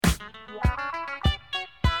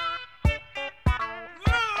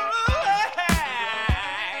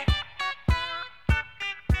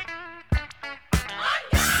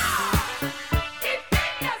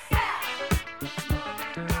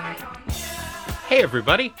Hey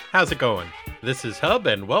everybody, how's it going? This is Hub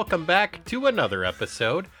and welcome back to another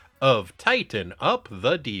episode of Tighten Up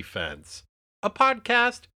the Defense, a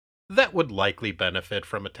podcast that would likely benefit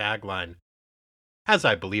from a tagline. As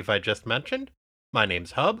I believe I just mentioned, my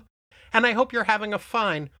name's Hub, and I hope you're having a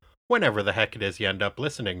fine whenever the heck it is you end up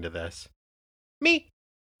listening to this. Me,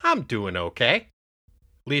 I'm doing okay.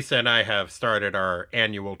 Lisa and I have started our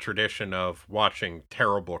annual tradition of watching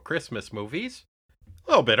terrible Christmas movies. A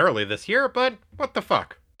little bit early this year, but what the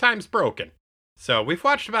fuck? Time's broken. So we've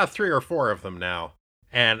watched about 3 or 4 of them now,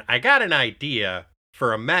 and I got an idea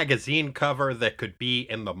for a magazine cover that could be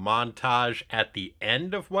in the montage at the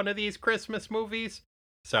end of one of these Christmas movies.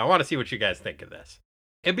 So I want to see what you guys think of this.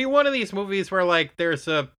 It'd be one of these movies where, like, there's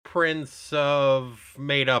a prince of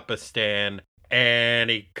made-up-a-stan, and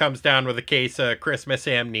he comes down with a case of Christmas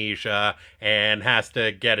amnesia and has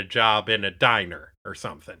to get a job in a diner or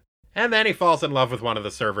something. And then he falls in love with one of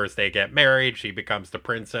the servers, they get married, she becomes the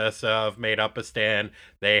princess of Made-Up-a-Stan,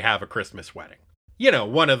 they have a Christmas wedding. You know,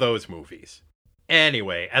 one of those movies.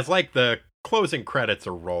 Anyway, as like the closing credits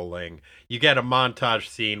are rolling, you get a montage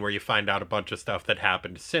scene where you find out a bunch of stuff that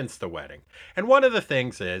happened since the wedding. And one of the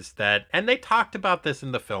things is that, and they talked about this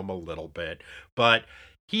in the film a little bit, but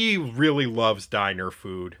he really loves diner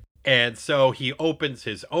food. And so he opens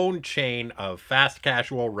his own chain of fast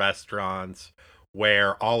casual restaurants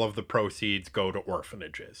where all of the proceeds go to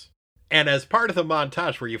orphanages. And as part of the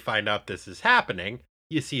montage where you find out this is happening,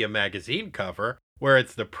 you see a magazine cover where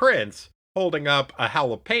it's the prince holding up a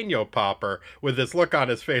jalapeno popper with this look on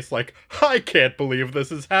his face like, I can't believe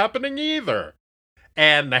this is happening either.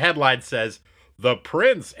 And the headline says, The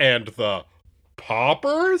Prince and the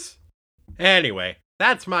Poppers? Anyway,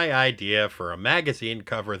 that's my idea for a magazine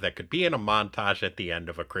cover that could be in a montage at the end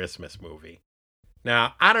of a Christmas movie.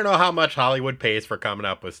 Now, I don't know how much Hollywood pays for coming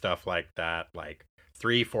up with stuff like that, like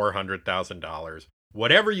 $300,000-$400,000.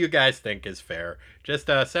 Whatever you guys think is fair, just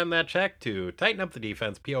send that check to Tighten Up the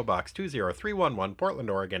Defense, P.O. Box 20311,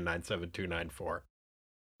 Portland, Oregon 97294.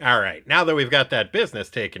 All right, now that we've got that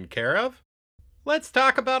business taken care of, let's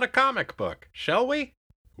talk about a comic book, shall we?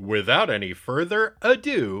 Without any further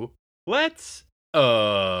ado, let's,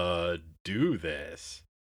 do this.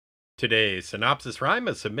 Today's synopsis rhyme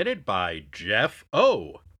is submitted by Jeff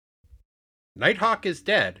O. Nighthawk is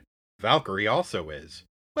dead. Valkyrie also is.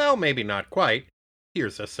 Well, maybe not quite.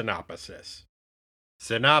 Here's a synopsis.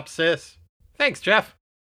 Synopsis. Thanks, Jeff.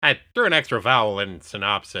 I threw an extra vowel in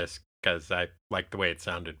synopsis because I liked the way it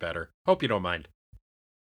sounded better. Hope you don't mind.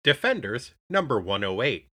 Defenders, number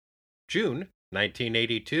 108. June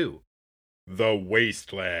 1982. The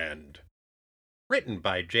Wasteland. Written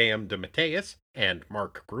by J.M. DeMatteis and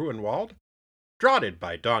Mark Gruenwald. Draughted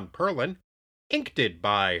by Don Perlin. Inked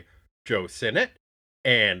by Joe Sinnott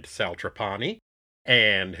and Sal Trapani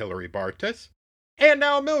and Hilary Bartas and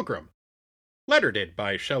Al Milgrom. Lettered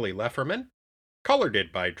by Shelley Lefferman.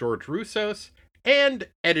 Colored by George Roussos and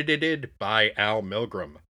edited by Al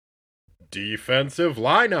Milgrom. Defensive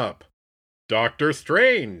lineup: Doctor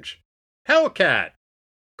Strange, Hellcat,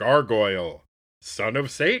 Gargoyle, Son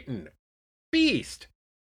of Satan, Beast,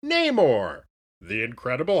 Namor, The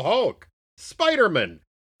Incredible Hulk, Spider-Man,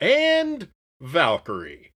 and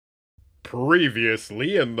Valkyrie.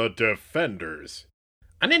 Previously in the Defenders.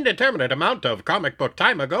 An indeterminate amount of comic book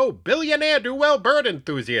time ago, billionaire dual bird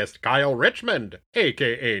enthusiast Kyle Richmond,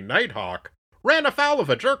 aka Nighthawk, ran afoul of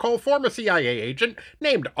a jerkhole former CIA agent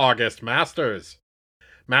named August Masters.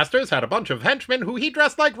 Masters had a bunch of henchmen who he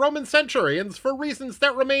dressed like Roman centurions for reasons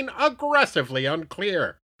that remain aggressively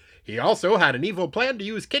unclear. He also had an evil plan to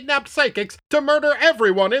use kidnapped psychics to murder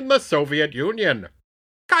everyone in the Soviet Union.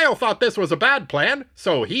 Kyle thought this was a bad plan,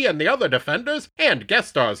 so he and the other Defenders, and guest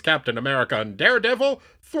stars Captain America and Daredevil,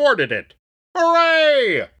 thwarted it.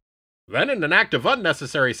 Hooray! Then in an act of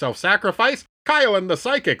unnecessary self-sacrifice, Kyle and the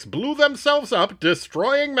psychics blew themselves up,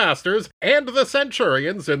 destroying Masters and the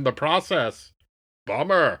Centurions in the process.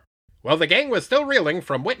 Bummer. While the gang was still reeling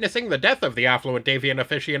from witnessing the death of the affluent avian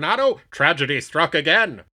aficionado, tragedy struck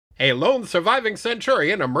again. A lone surviving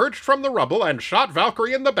Centurion emerged from the rubble and shot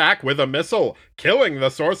Valkyrie in the back with a missile, killing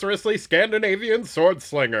the sorcerously Scandinavian sword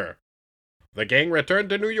slinger. The gang returned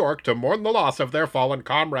to New York to mourn the loss of their fallen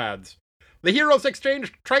comrades. The heroes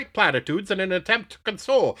exchanged trite platitudes in an attempt to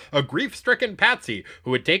console a grief-stricken Patsy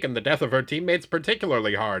who had taken the death of her teammates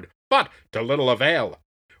particularly hard, but to little avail.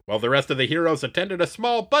 While the rest of the heroes attended a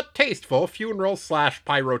small but tasteful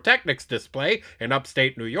funeral/pyrotechnics display in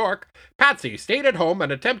upstate New York, Patsy stayed at home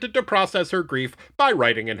and attempted to process her grief by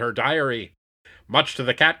writing in her diary. Much to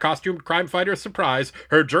the cat-costumed crime fighter's surprise,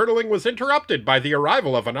 her journaling was interrupted by the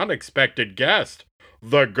arrival of an unexpected guest,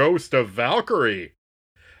 the ghost of Valkyrie.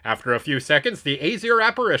 After a few seconds, the Aesir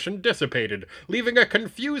apparition dissipated, leaving a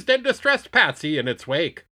confused and distressed Patsy in its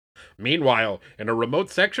wake. Meanwhile, in a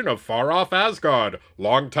remote section of far-off Asgard,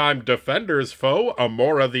 longtime Defender's foe,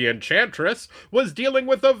 Amora the Enchantress, was dealing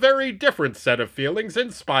with a very different set of feelings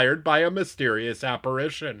inspired by a mysterious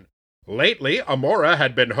apparition. Lately, Amora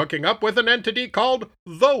had been hooking up with an entity called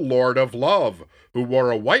the Lord of Love, who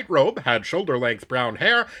wore a white robe, had shoulder-length brown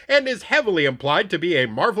hair, and is heavily implied to be a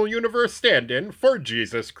Marvel Universe stand-in for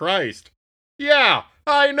Jesus Christ. Yeah,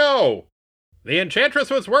 I know! The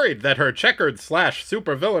Enchantress was worried that her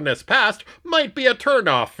checkered/supervillainous past might be a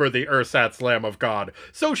turnoff for the Ersatz Lamb of God,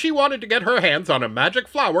 so she wanted to get her hands on a magic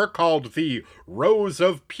flower called the Rose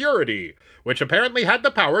of Purity, which apparently had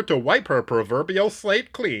the power to wipe her proverbial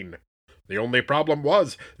slate clean. The only problem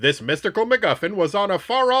was, this mystical MacGuffin was on a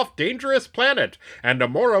far-off dangerous planet, and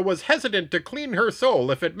Amora was hesitant to clean her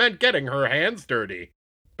soul if it meant getting her hands dirty.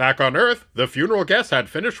 Back on Earth, the funeral guests had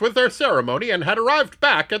finished with their ceremony and had arrived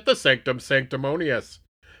back at the Sanctum Sanctimonious.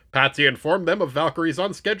 Patsy informed them of Valkyrie's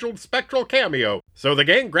unscheduled spectral cameo, so the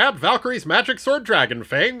gang grabbed Valkyrie's magic sword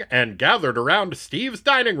Dragonfang and gathered around Steve's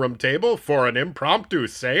dining room table for an impromptu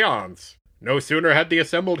seance. No sooner had the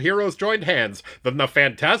assembled heroes joined hands than the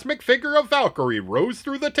phantasmic figure of Valkyrie rose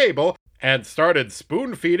through the table and started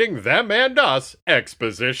spoon-feeding them and us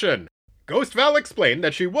exposition. Ghost Val explained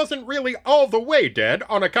that she wasn't really all the way dead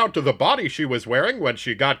on account of the body she was wearing when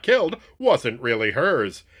she got killed wasn't really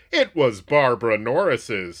hers. It was Barbara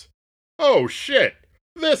Norris's. Oh shit,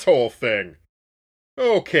 this whole thing.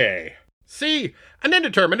 Okay. See, an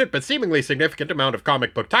indeterminate but seemingly significant amount of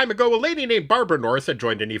comic book time ago, a lady named Barbara Norris had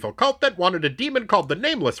joined an evil cult that wanted a demon called the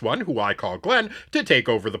Nameless One, who I call Glenn, to take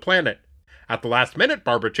over the planet. At the last minute,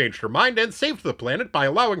 Barbara changed her mind and saved the planet by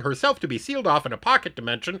allowing herself to be sealed off in a pocket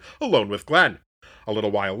dimension alone with Glenn. A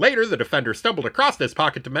little while later, the Defender stumbled across this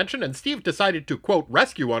pocket dimension, and Steve decided to, quote,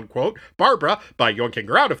 rescue, unquote, Barbara by yoinking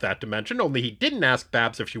her out of that dimension, only he didn't ask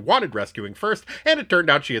Babs if she wanted rescuing first, and it turned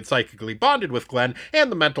out she had psychically bonded with Glenn,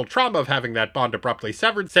 and the mental trauma of having that bond abruptly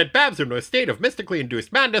severed sent Babs into a state of mystically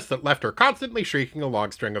induced madness that left her constantly shrieking a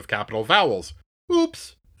long string of capital vowels.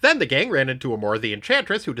 Oops. Then the gang ran into Amora the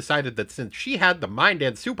Enchantress, who decided that since she had the mind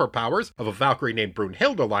and superpowers of a Valkyrie named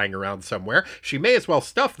Brunhilde lying around somewhere, she may as well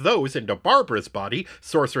stuff those into Barbara's body,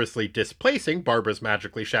 sorcerously displacing Barbara's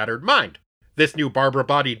magically shattered mind. This new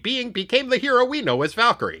Barbara-bodied being became the hero we know as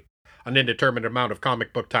Valkyrie. An indeterminate amount of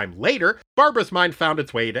comic book time later, Barbara's mind found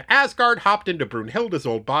its way to Asgard, hopped into Brunhilde's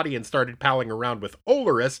old body, and started palling around with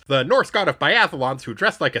Olorus, the Norse god of biathlons who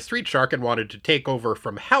dressed like a street shark and wanted to take over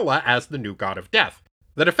from Hela as the new god of death.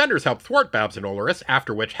 The Defenders helped thwart Babs and Olorus,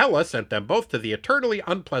 after which Hela sent them both to the eternally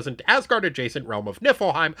unpleasant Asgard-adjacent realm of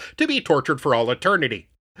Niflheim to be tortured for all eternity.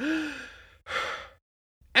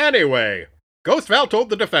 Anyway, Ghost Val told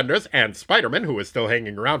the Defenders, and Spider-Man, who was still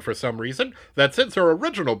hanging around for some reason, that since her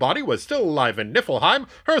original body was still alive in Niflheim,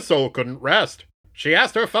 her soul couldn't rest. She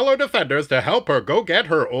asked her fellow Defenders to help her go get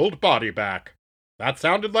her old body back. That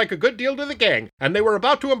sounded like a good deal to the gang, and they were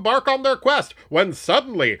about to embark on their quest when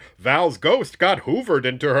suddenly Val's ghost got hoovered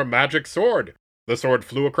into her magic sword. The sword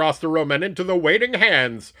flew across the room and into the waiting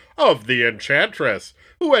hands of the Enchantress,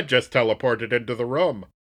 who had just teleported into the room.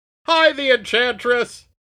 Hi, the Enchantress!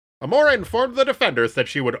 Amora informed the Defenders that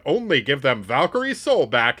she would only give them Valkyrie's soul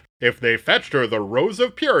back if they fetched her the Rose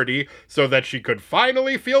of Purity so that she could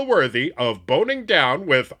finally feel worthy of boning down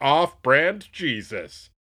with off-brand Jesus.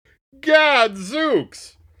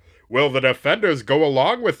 Gadzooks! Will the Defenders go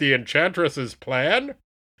along with the Enchantress's plan?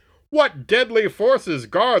 What deadly forces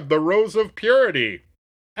guard the Rose of Purity?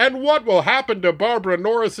 And what will happen to Barbara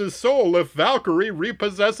Norris's soul if Valkyrie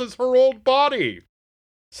repossesses her old body?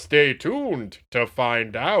 Stay tuned to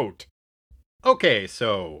find out. Okay,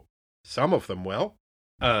 so some of them will.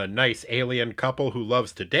 A nice alien couple who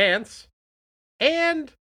loves to dance.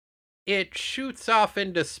 And it shoots off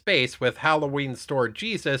into space with Halloween store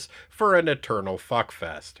Jesus for an eternal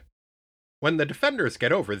fuckfest. When the Defenders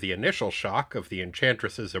get over the initial shock of the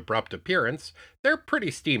Enchantress's abrupt appearance, they're pretty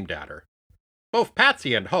steamed at her. Both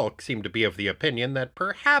Patsy and Hulk seem to be of the opinion that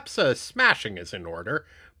perhaps a smashing is in order,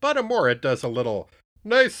 but Amora does a little,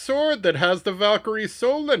 nice sword that has the Valkyrie's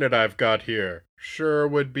soul in it I've got here. Sure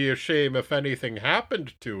would be a shame if anything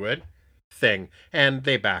happened to it. Thing, and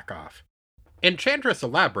they back off. Enchantress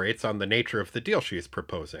elaborates on the nature of the deal she's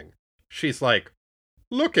proposing. She's like,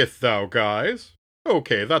 "Looketh thou, guys.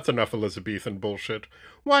 Okay, that's enough Elizabethan bullshit.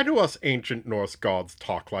 Why do us ancient Norse gods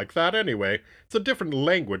talk like that anyway? It's a different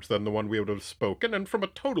language than the one we would have spoken, and from a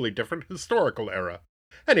totally different historical era.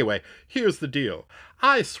 Anyway, here's the deal.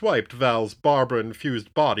 I swiped Val's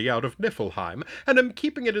Barbara-infused body out of Niflheim, and am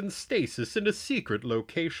keeping it in stasis in a secret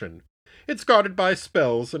location. It's guarded by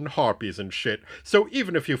spells and harpies and shit, so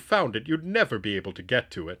even if you found it, you'd never be able to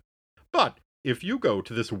get to it. But if you go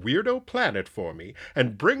to this weirdo planet for me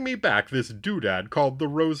and bring me back this doodad called the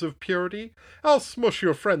Rose of Purity, I'll smush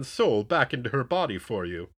your friend's soul back into her body for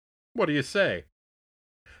you. What do you say?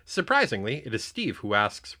 Surprisingly, it is Steve who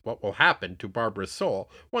asks what will happen to Barbara's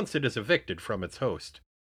soul once it is evicted from its host.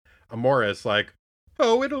 Amora is like,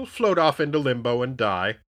 oh, it'll float off into limbo and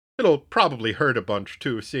die. It'll probably hurt a bunch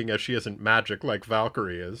too, seeing as she isn't magic like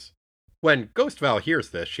Valkyrie is. When Ghost Val hears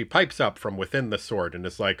this, she pipes up from within the sword and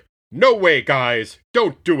is like, no way, guys!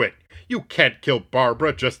 Don't do it! You can't kill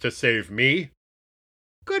Barbara just to save me!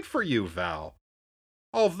 Good for you, Val.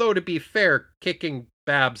 Although, to be fair, kicking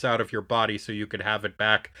Babs out of your body so you could have it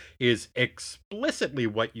back is explicitly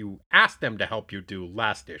what you asked them to help you do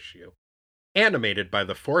last issue. Animated by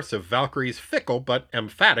the force of Valkyrie's fickle but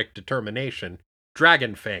emphatic determination,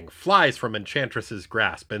 Dragonfang flies from Enchantress's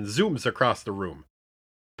grasp and zooms across the room.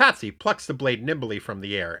 Patsy plucks the blade nimbly from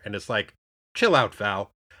the air and is like, chill out,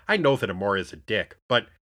 Val. I know that Amora is a dick, but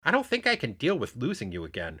I don't think I can deal with losing you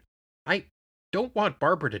again. I don't want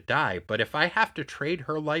Barbara to die, but if I have to trade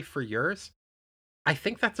her life for yours, I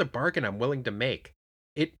think that's a bargain I'm willing to make.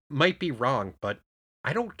 It might be wrong, but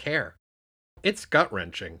I don't care. It's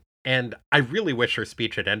gut-wrenching, and I really wish her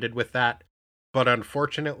speech had ended with that, but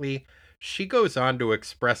unfortunately, she goes on to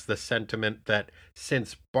express the sentiment that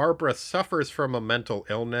since Barbara suffers from a mental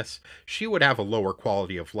illness, she would have a lower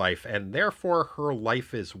quality of life, and therefore her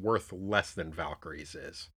life is worth less than Valkyrie's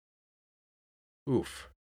is. Oof.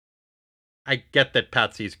 I get that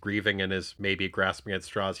Patsy's grieving and is maybe grasping at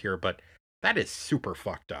straws here, but that is super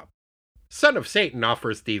fucked up. Son of Satan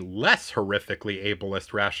offers the less horrifically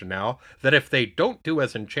ableist rationale that if they don't do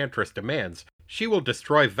as Enchantress demands, she will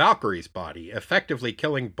destroy Valkyrie's body, effectively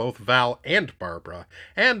killing both Val and Barbara,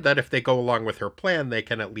 and that if they go along with her plan, they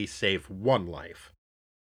can at least save one life.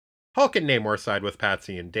 Hulk and Namor side with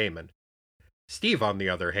Patsy and Damon. Steve, on the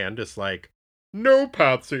other hand, is like, no,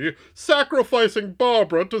 Patsy, sacrificing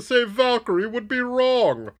Barbara to save Valkyrie would be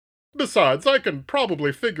wrong. Besides, I can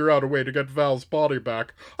probably figure out a way to get Val's body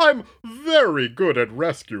back. I'm very good at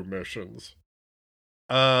rescue missions.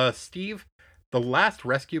 Steve, the last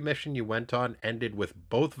rescue mission you went on ended with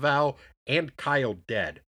both Val and Kyle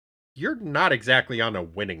dead. You're not exactly on a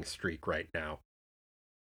winning streak right now.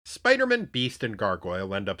 Spider-Man, Beast, and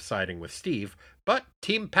Gargoyle end up siding with Steve, but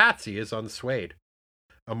Team Patsy is unswayed.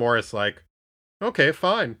 Amora's like, okay,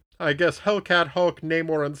 fine. I guess Hellcat, Hulk,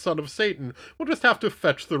 Namor, and Son of Satan will just have to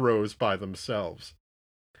fetch the rose by themselves.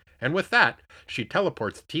 And with that, she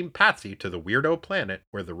teleports Team Patsy to the weirdo planet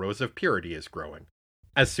where the Rose of Purity is growing.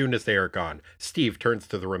 As soon as they are gone, Steve turns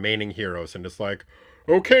to the remaining heroes and is like,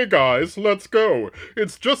 okay guys, let's go.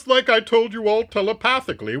 It's just like I told you all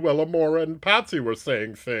telepathically while Amora and Patsy were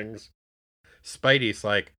saying things. Spidey's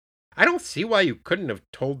like, I don't see why you couldn't have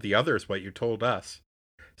told the others what you told us.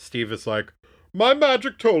 Steve is like, my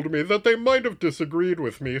magic told me that they might have disagreed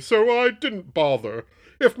with me, so I didn't bother.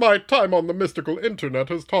 If my time on the mystical internet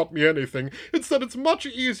has taught me anything, it's that it's much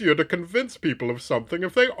easier to convince people of something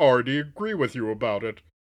if they already agree with you about it.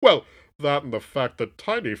 Well, that and the fact that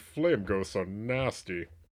tiny flame ghosts are nasty.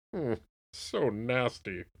 So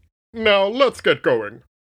nasty. Now, let's get going.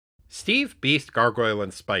 Steve, Beast, Gargoyle,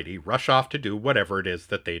 and Spidey rush off to do whatever it is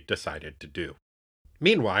that they decided to do.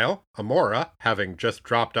 Meanwhile, Amora, having just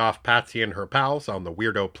dropped off Patsy and her pals on the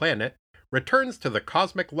weirdo planet, returns to the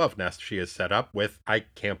cosmic love nest she has set up with I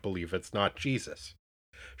can't believe it's not Jesus.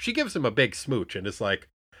 She gives him a big smooch and is like,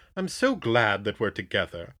 I'm so glad that we're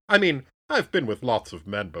together. I mean, I've been with lots of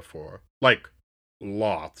men before. Like,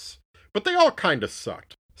 lots. But they all kinda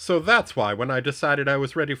sucked. So that's why when I decided I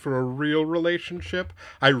was ready for a real relationship,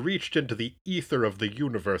 I reached into the ether of the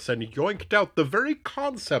universe and yoinked out the very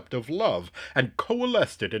concept of love and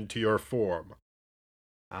coalesced it into your form.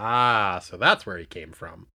 Ah, so that's where he came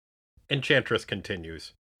from. Enchantress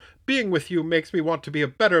continues. Being with you makes me want to be a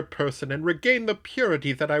better person and regain the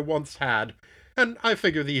purity that I once had. And I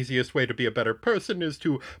figure the easiest way to be a better person is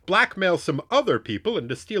to blackmail some other people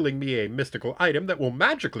into stealing me a mystical item that will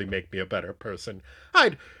magically make me a better person.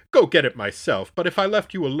 I'd go get it myself, but if I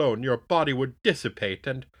left you alone, your body would dissipate,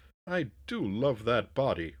 and I do love that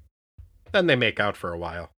body. Then they make out for a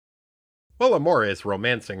while. While Amora is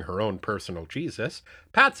romancing her own personal Jesus,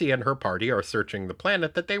 Patsy and her party are searching the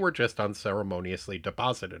planet that they were just unceremoniously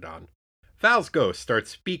deposited on. Val's ghost starts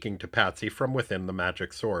speaking to Patsy from within the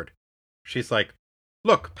magic sword. She's like,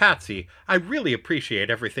 look, Patsy, I really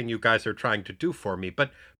appreciate everything you guys are trying to do for me,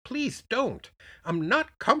 but please don't. I'm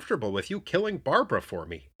not comfortable with you killing Barbara for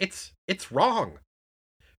me. It's wrong.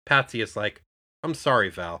 Patsy is like, I'm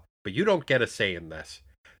sorry, Val, but you don't get a say in this.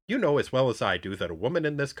 You know as well as I do that a woman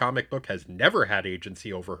in this comic book has never had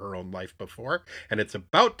agency over her own life before, and it's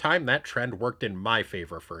about time that trend worked in my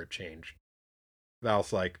favor for a change.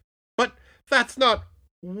 Val's like, but that's not.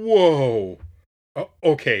 Whoa.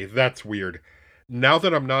 Okay, that's weird. Now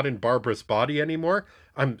that I'm not in Barbara's body anymore,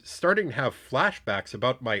 I'm starting to have flashbacks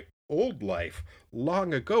about my old life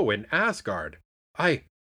long ago in Asgard. I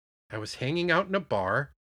was hanging out in a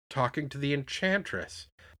bar, talking to the Enchantress.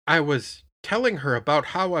 I was telling her about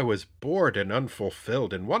how I was bored and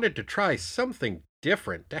unfulfilled and wanted to try something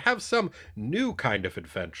different, to have some new kind of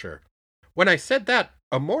adventure. When I said that,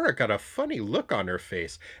 Amora got a funny look on her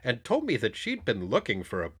face and told me that she'd been looking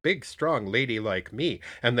for a big, strong lady like me,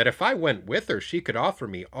 and that if I went with her, she could offer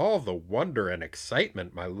me all the wonder and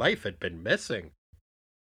excitement my life had been missing.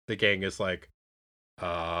 The gang is like,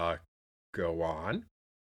 go on?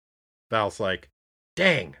 Val's like,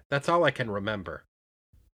 dang, that's all I can remember.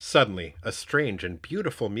 Suddenly, a strange and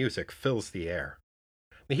beautiful music fills the air.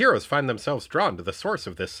 The heroes find themselves drawn to the source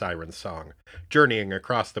of this siren song, journeying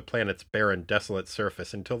across the planet's barren, desolate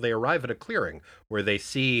surface until they arrive at a clearing where they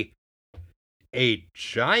see a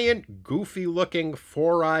giant, goofy-looking,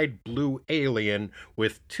 four-eyed blue alien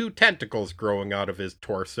with 2 tentacles growing out of his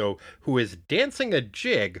torso who is dancing a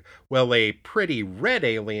jig while a pretty red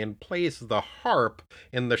alien plays the harp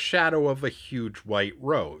in the shadow of a huge white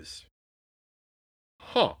rose.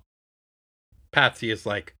 Huh. Patsy is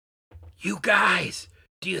like, "You guys,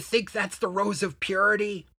 do you think that's the Rose of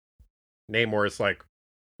Purity?" Namor is like,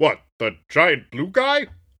 "What, the giant blue guy?"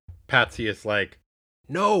 Patsy is like,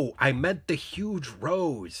 "No, I meant the huge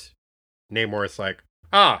rose." Namor is like,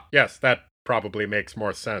 "Ah, yes, that probably makes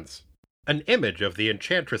more sense." An image of the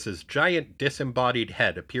Enchantress's giant disembodied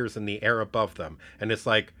head appears in the air above them, and it's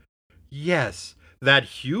like, "Yes, that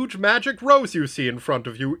huge magic rose you see in front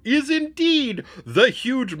of you is indeed the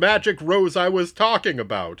huge magic rose I was talking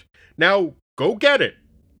about. Now, go get it,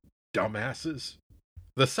 dumbasses."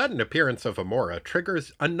 The sudden appearance of Amora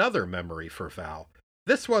triggers another memory for Val.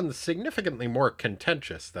 This one's significantly more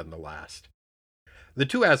contentious than the last. The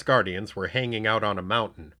 2 Asgardians were hanging out on a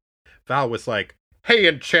mountain. Val was like, "Hey,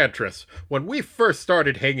 Enchantress, when we first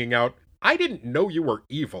started hanging out, I didn't know you were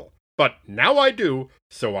evil, but now I do,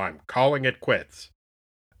 so I'm calling it quits."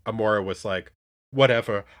 Amora was like,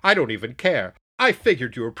 "Whatever, I don't even care. I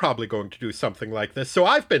figured you were probably going to do something like this, so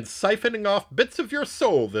I've been siphoning off bits of your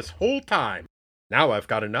soul this whole time. Now I've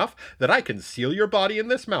got enough that I can seal your body in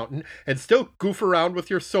this mountain and still goof around with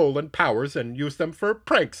your soul and powers and use them for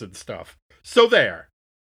pranks and stuff. So there."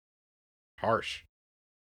 Harsh.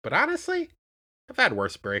 But honestly, I've had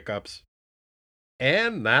worse breakups.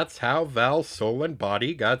 And that's how Val's soul and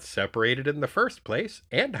body got separated in the first place,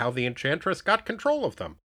 and how the Enchantress got control of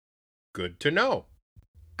them. Good to know.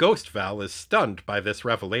 Ghost Val is stunned by this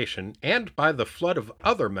revelation and by the flood of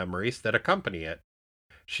other memories that accompany it.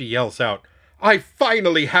 She yells out, "I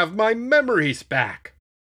finally have my memories back!"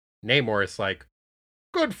 Namor is like,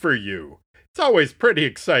 "Good for you. It's always pretty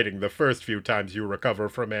exciting the first few times you recover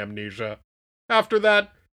from amnesia. After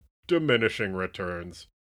that, diminishing returns.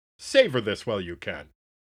 Savor this while you can."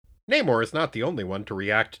 Namor is not the only one to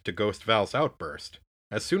react to Ghost Val's outburst.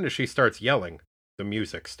 As soon as she starts yelling, the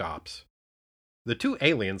music stops. The 2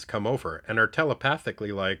 aliens come over and are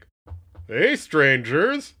telepathically like, "Hey,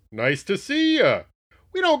 strangers, nice to see ya.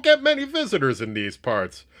 We don't get many visitors in these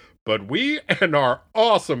parts, but we and our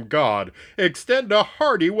awesome god extend a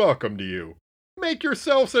hearty welcome to you. Make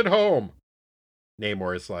yourselves at home."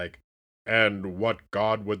 Namor is like, "And what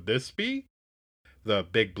god would this be?" The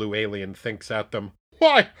big blue alien thinks at them,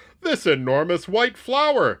 "Why, this enormous white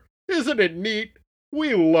flower! Isn't it neat?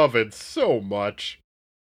 We love it so much."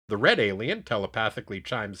 The red alien telepathically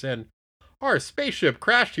chimes in, "Our spaceship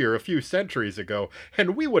crashed here a few centuries ago,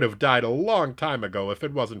 and we would have died a long time ago if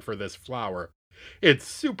it wasn't for this flower. It's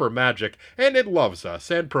super magic, and it loves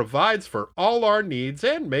us, and provides for all our needs,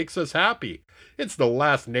 and makes us happy. It's the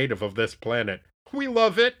last native of this planet. We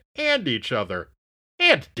love it, and each other.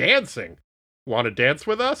 And dancing. Want to dance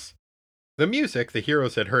with us?" The music the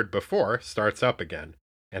heroes had heard before starts up again,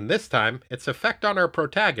 and this time its effect on our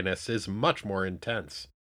protagonists is much more intense.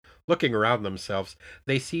 Looking around themselves,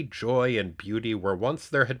 they see joy and beauty where once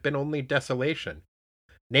there had been only desolation.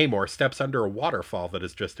 Namor steps under a waterfall that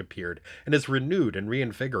has just appeared, and is renewed and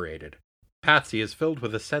reinvigorated. Patsy is filled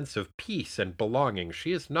with a sense of peace and belonging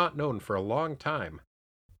she has not known for a long time.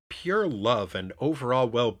 Pure love and overall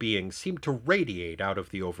well-being seem to radiate out of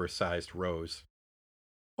the oversized rose.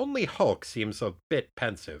 Only Hulk seems a bit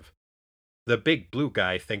pensive. The big blue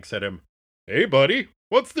guy thinks at him, "Hey buddy,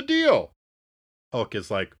 what's the deal?" Hulk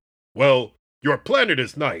is like, "Well, your planet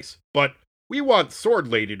is nice, but we want Sword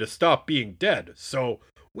Lady to stop being dead, so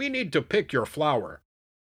We need to pick your flower.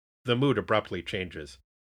 The mood abruptly changes.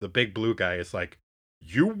 The big blue guy is like,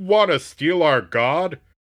 You want to steal our god?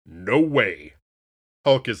 No way.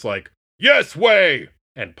 Hulk is like, Yes way!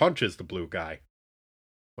 And punches the blue guy.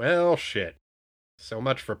 Well, shit. So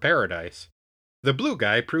much for paradise. The blue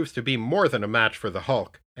guy proves to be more than a match for the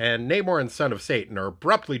Hulk, and Namor and Son of Satan are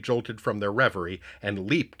abruptly jolted from their reverie and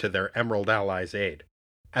leap to their Emerald allies' aid.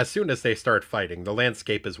 As soon as they start fighting, the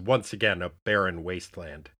landscape is once again a barren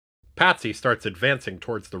wasteland. Patsy starts advancing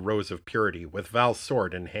towards the Rose of Purity with Val's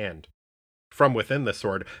sword in hand. From within the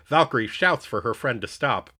sword, Valkyrie shouts for her friend to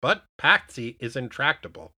stop, but Patsy is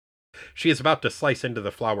intractable. She is about to slice into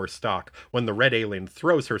the flower's stalk when the red alien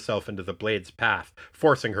throws herself into the blade's path,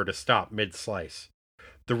 forcing her to stop mid-slice.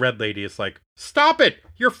 The red lady is like, Stop it!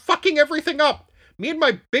 You're fucking everything up! Me and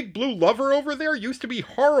my big blue lover over there used to be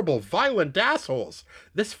horrible, violent assholes.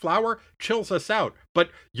 This flower chills us out,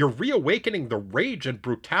 but you're reawakening the rage and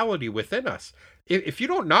brutality within us. If you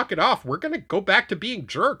don't knock it off, we're gonna go back to being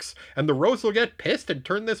jerks, and the Rose will get pissed and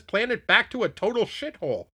turn this planet back to a total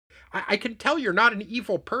shithole. I can tell you're not an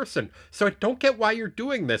evil person, so I don't get why you're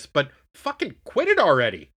doing this, but fucking quit it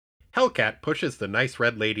already. Hellcat pushes the nice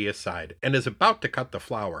red lady aside and is about to cut the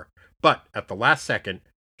flower, but at the last second,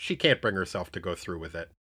 she can't bring herself to go through with it.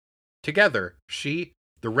 Together, she,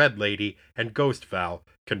 the red lady, and Ghost Val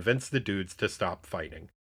convince the dudes to stop fighting.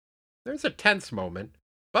 There's a tense moment,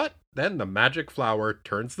 but then the magic flower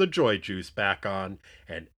turns the joy juice back on,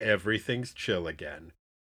 and everything's chill again.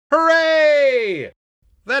 Hooray!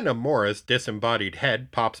 Then Amora's disembodied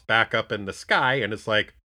head pops back up in the sky and is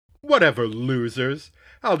like, Whatever, losers.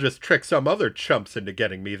 I'll just trick some other chumps into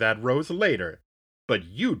getting me that rose later. But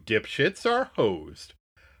you dipshits are hosed.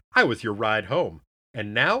 I was your ride home,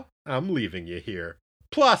 and now I'm leaving you here.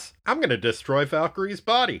 Plus, I'm gonna destroy Valkyrie's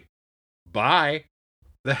body. Bye.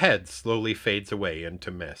 The head slowly fades away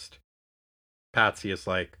into mist. Patsy is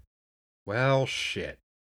like, Well, shit.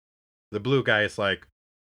 The blue guy is like,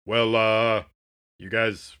 Well, you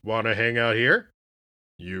guys want to hang out here?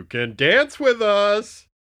 You can dance with us.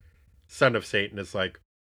 Son of Satan is like,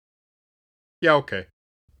 Yeah, okay.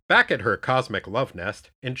 Back at her cosmic love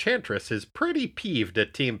nest, Enchantress is pretty peeved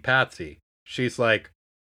at Team Patsy. She's like,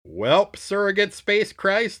 Welp, surrogate space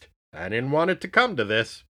Christ, I didn't want it to come to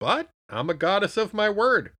this, but I'm a goddess of my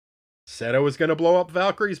word. Said I was going to blow up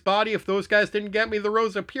Valkyrie's body if those guys didn't get me the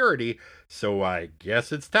Rose of Purity, so I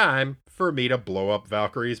guess it's time for me to blow up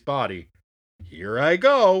Valkyrie's body. Here I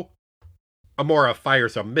go! Amora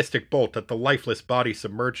fires a mystic bolt at the lifeless body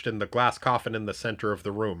submerged in the glass coffin in the center of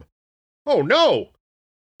the room. Oh no!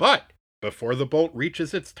 But, before the bolt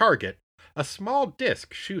reaches its target, a small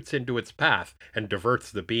disc shoots into its path and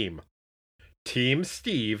diverts the beam. Team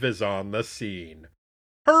Steve is on the scene.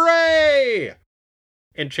 Hooray!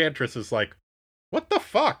 Enchantress is like, What the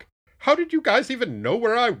fuck? How did you guys even know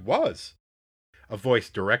where I was? A voice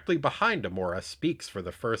directly behind Amora speaks for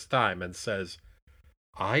the first time and says,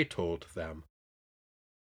 I told them.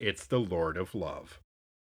 It's the Lord of Love.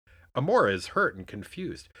 Amora is hurt and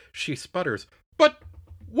confused. She sputters, But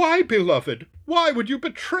why, beloved? Why would you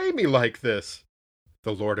betray me like this?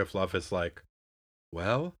 The Lord of Love is like,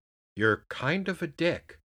 Well, you're kind of a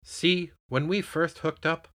dick. See, when we first hooked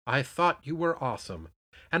up, I thought you were awesome,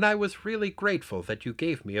 and I was really grateful that you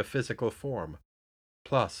gave me a physical form.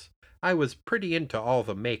 Plus, I was pretty into all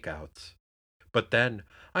the makeouts. But then,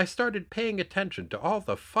 I started paying attention to all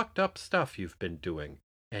the fucked up stuff you've been doing,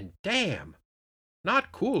 and damn!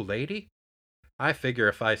 Not cool, lady. I figure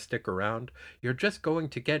if I stick around, you're just going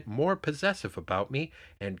to get more possessive about me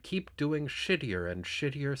and keep doing shittier and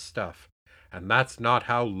shittier stuff. And that's not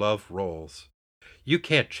how love rolls. You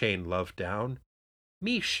can't chain love down.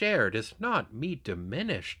 Me shared is not me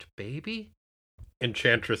diminished, baby.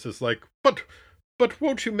 Enchantress is like, But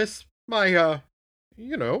won't you miss my,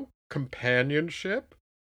 companionship?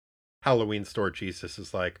 Halloween Store Jesus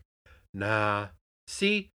is like, Nah.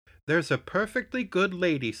 See, there's a perfectly good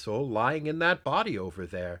lady soul lying in that body over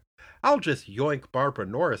there. I'll just yoink Barbara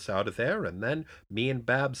Norris out of there, and then me and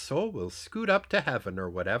Bab's soul will scoot up to heaven or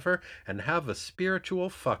whatever and have a spiritual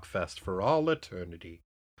fuckfest for all eternity.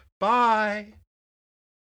 Bye!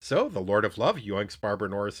 So the Lord of Love yoinks Barbara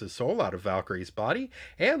Norris's soul out of Valkyrie's body,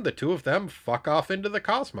 and the two of them fuck off into the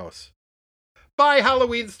cosmos. Bye,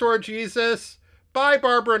 Halloween Store Jesus! Bye,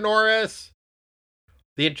 Barbara Norris!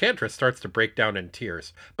 The Enchantress starts to break down in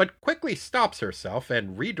tears, but quickly stops herself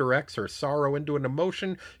and redirects her sorrow into an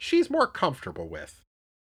emotion she's more comfortable with.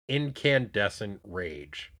 Incandescent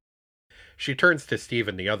rage. She turns to Steve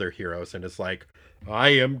and the other heroes and is like, I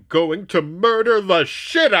am going to murder the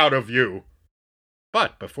shit out of you!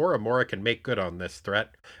 But before Amora can make good on this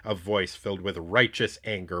threat, a voice filled with righteous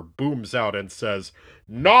anger booms out and says,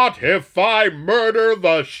 "Not if I murder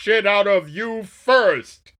the shit out of you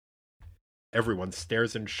first!" Everyone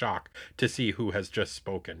stares in shock to see who has just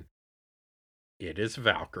spoken. It is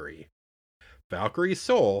Valkyrie. Valkyrie's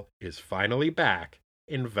soul is finally back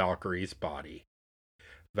in Valkyrie's body.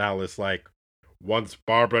 Val is like, "Once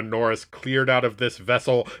Barbara Norris cleared out of this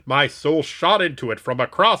vessel, my soul shot into it from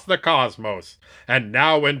across the cosmos. And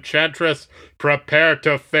now, Enchantress, prepare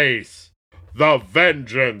to face the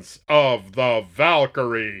vengeance of the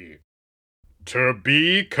Valkyrie. To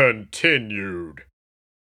be continued."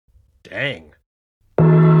 Dang.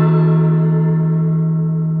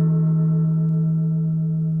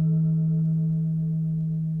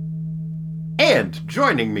 And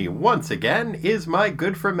joining me once again is my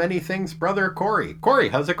good for many things brother, Corey. Corey,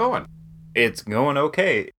 how's it going? It's going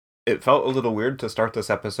okay. It felt a little weird to start this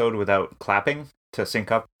episode without clapping to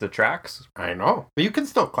sync up the tracks. I know. But you can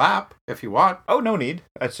still clap if you want. Oh, no need.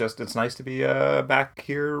 It's nice to be back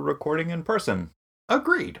here recording in person.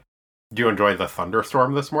 Agreed. Do you enjoy the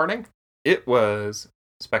thunderstorm this morning? It was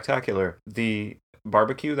spectacular. The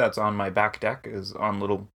barbecue that's on my back deck is on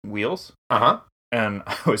little wheels. Uh-huh. And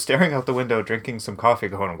I was staring out the window drinking some coffee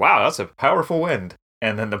going, wow, that's a powerful wind.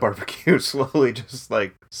 And then the barbecue slowly just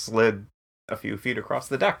slid a few feet across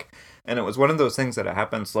the deck. And it was one of those things that it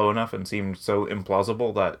happened slow enough and seemed so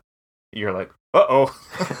implausible that you're like, uh-oh.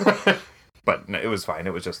 But no, it was fine.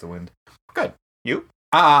 It was just the wind. Good. You?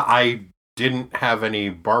 I didn't have any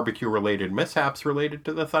barbecue-related mishaps related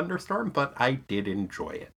to the thunderstorm, but I did enjoy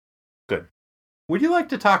it. Good. Would you like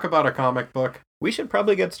to talk about a comic book? We should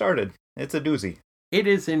probably get started. It's a doozy. It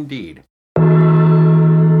is indeed.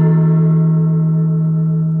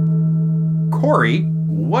 Corey,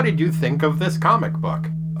 what did you think of this comic book?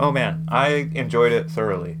 Oh man, I enjoyed it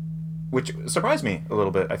thoroughly. Which surprised me a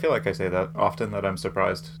little bit. I feel like I say that often, that I'm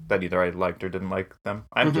surprised that either I liked or didn't like them.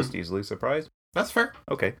 I'm just easily surprised. That's fair.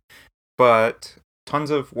 Okay. But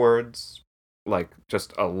tons of words,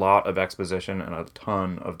 just a lot of exposition and a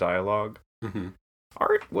ton of dialogue. Mm-hmm.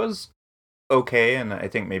 Art was okay, and I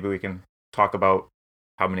think maybe we can talk about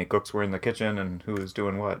how many cooks were in the kitchen and who was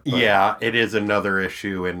doing what. But... yeah, it is another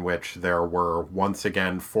issue in which there were, once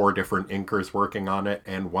again, 4 different inkers working on it,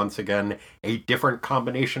 and once again, a different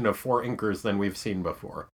combination of 4 inkers than we've seen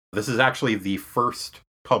before. This is actually the first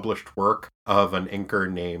published work of an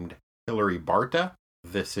inker named Hilary Barta.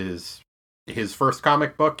 This is his first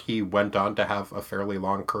comic book. He went on to have a fairly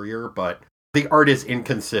long career, but the art is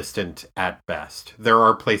inconsistent at best. There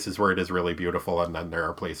are places where it is really beautiful, and then there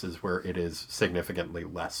are places where it is significantly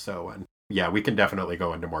less so. And yeah, we can definitely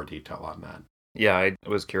go into more detail on that. Yeah, I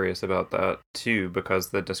was curious about that too, because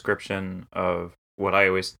the description of what I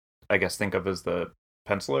always, I guess, think of as the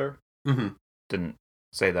penciler didn't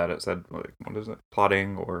say that. It said, what is it?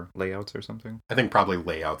 Plotting or layouts or something? I think probably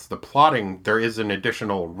layouts. The plotting, there is an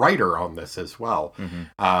additional writer on this as well,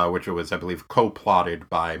 which was, I believe, co-plotted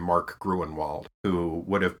by Mark Gruenwald, who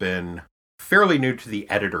would have been fairly new to the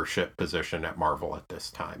editorship position at Marvel at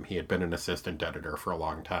this time. He had been an assistant editor for a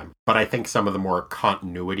long time. But I think some of the more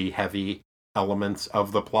continuity-heavy elements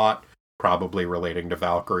of the plot, probably relating to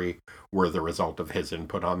Valkyrie, were the result of his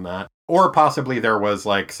input on that. Or possibly there was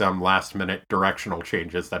some last-minute directional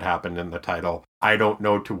changes that happened in the title. I don't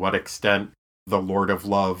know to what extent the Lord of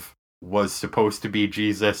Love was supposed to be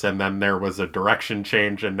Jesus, and then there was a direction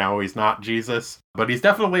change, and now he's not Jesus. But he's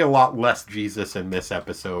definitely a lot less Jesus in this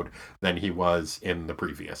episode than he was in the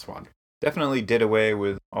previous one. Definitely did away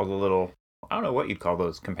with all the little, I don't know what you'd call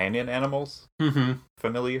those, companion animals?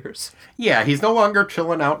 Familiars? Yeah, he's no longer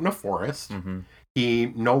chilling out in a forest.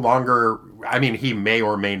 He no longer, he may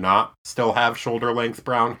or may not still have shoulder-length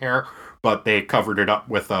brown hair, but they covered it up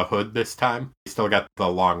with a hood this time. He still got the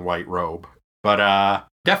long white robe. But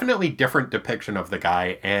definitely different depiction of the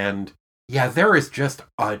guy, and yeah, there is just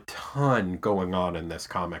a ton going on in this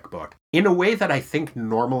comic book. In a way that I think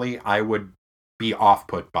normally I would be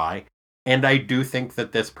off-put by, and I do think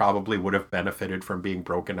that this probably would have benefited from being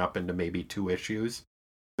broken up into maybe 2 issues,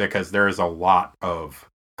 because there is a lot of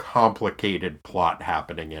complicated plot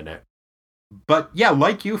happening in it. But yeah,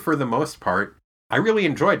 like you for the most part, I really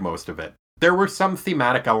enjoyed most of it. There were some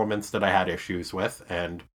thematic elements that I had issues with,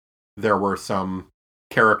 and there were some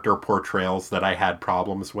character portrayals that I had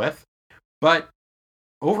problems with. But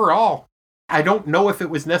overall, I don't know if it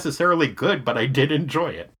was necessarily good, but I did enjoy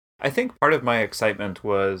it. I think part of my excitement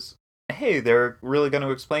was, hey, they're really going to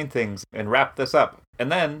explain things and wrap this up.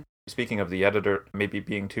 And then, speaking of the editor, maybe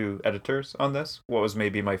being 2 editors on this, what was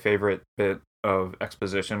maybe my favorite bit of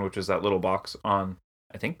exposition, which is that little box on,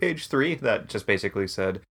 I think, page 3, that just basically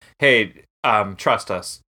said, hey, Trust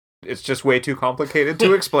us. It's just way too complicated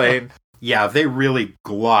to explain. Yeah, they really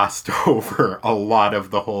glossed over a lot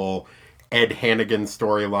of the whole Ed Hannigan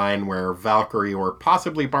storyline where Valkyrie, or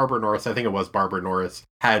possibly Barbara Norris, I think it was Barbara Norris,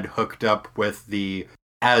 had hooked up with the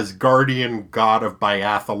Asgardian god of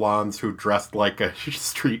biathlons who dressed like a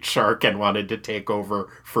street shark and wanted to take over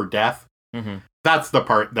for death. Mm-hmm. That's the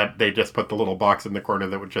part that they just put the little box in the corner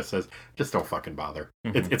that just says, just don't fucking bother.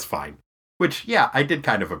 Mm-hmm. It's fine. Which, yeah, I did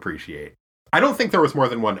kind of appreciate. I don't think there was more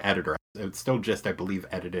than one editor. It's still just, I believe,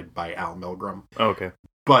 edited by Al Milgrom. Oh, okay.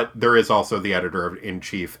 But there is also the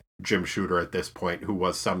editor-in-chief, Jim Shooter, at this point, who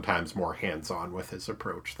was sometimes more hands-on with his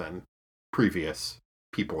approach than previous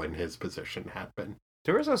people in his position had been.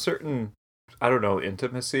 There was a certain, I don't know,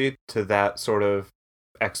 intimacy to that sort of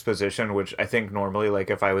exposition, which I think normally, like,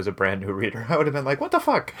 if I was a brand new reader, I would have been like, what the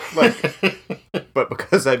fuck? Like, but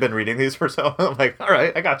because I've been reading these for so long, I'm like, all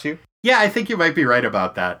right, I got you. Yeah, I think you might be right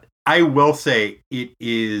about that. I will say it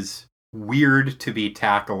is weird to be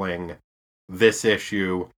tackling this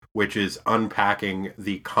issue, which is unpacking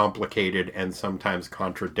the complicated and sometimes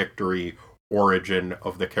contradictory origin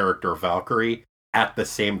of the character Valkyrie at the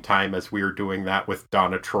same time as we're doing that with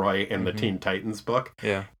Donna Troy in the Teen Titans book.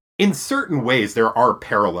 Yeah. In certain ways, there are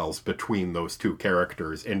parallels between those two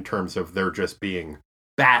characters in terms of there just being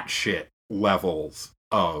batshit levels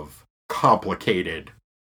of complicated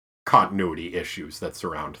continuity issues that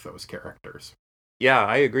surround those characters. Yeah,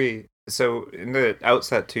 I agree. So in the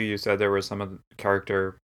outset, too, you said there were some of the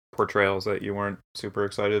character portrayals that you weren't super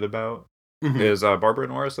excited about. Mm-hmm. Is Barbara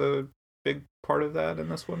Norris a big part of that in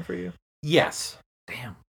this one for you? Yes.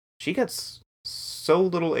 Damn. She gets so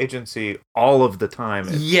little agency all of the time.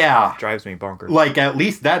 It drives me bonkers. Like, at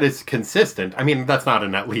least that is consistent. I mean, that's not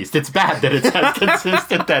an at least. It's bad that it's as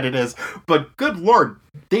consistent that it is. But good lord,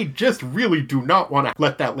 they just really do not want to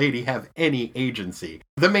let that lady have any agency.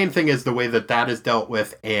 The main thing is the way that is dealt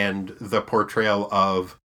with and the portrayal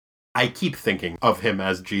of... I keep thinking of him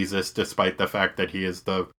as Jesus, despite the fact that he is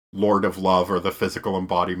the Lord of Love or the physical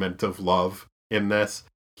embodiment of love in this.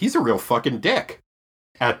 He's a real fucking dick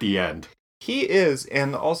at the end. He is,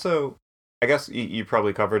 and also, I guess you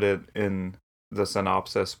probably covered it in the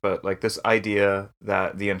synopsis, but like this idea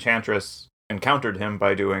that the Enchantress encountered him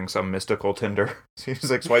by doing some mystical Tinder. So he's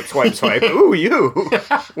like, swipe, swipe, swipe. Ooh, you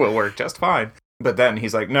will work just fine. But then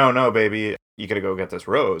he's like, no, baby, you gotta go get this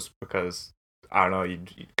rose because, I don't know, you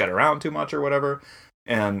get around too much or whatever.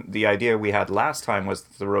 And the idea we had last time was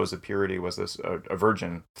the Rose of Purity was this a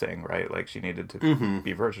virgin thing, right? Like she needed to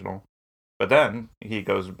be virginal. But then he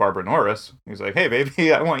goes Barbara Norris. He's like, hey,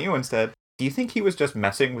 baby, I want you instead. Do you think he was just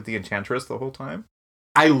messing with the Enchantress the whole time?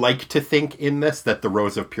 I like to think in this that the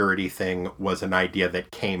Rose of Purity thing was an idea that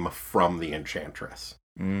came from the Enchantress.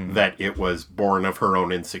 That it was born of her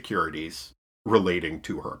own insecurities relating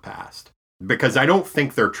to her past. Because I don't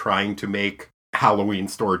think they're trying to make Halloween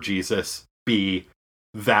Store Jesus be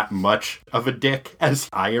that much of a dick as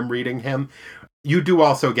I am reading him. You do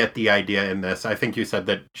also get the idea in this. I think you said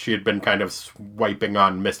that she had been kind of swiping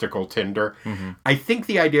on mystical Tinder. Mm-hmm. I think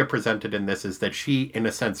the idea presented in this is that she, in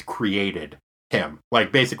a sense, created him.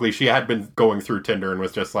 Like, basically, she had been going through Tinder and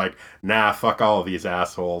was just like, nah, fuck all of these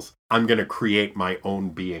assholes. I'm going to create my own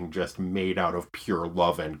being just made out of pure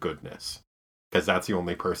love and goodness. Because that's the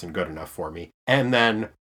only person good enough for me. And then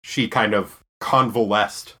she kind of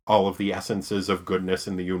convalesced all of the essences of goodness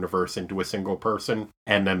in the universe into a single person,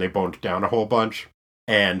 and then they boned down a whole bunch.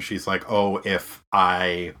 And she's like, oh, if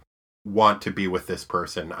I want to be with this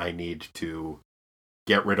person, I need to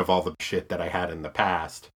get rid of all the shit that I had in the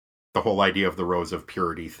past. The whole idea of the Rose of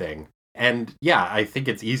Purity thing. And yeah, I think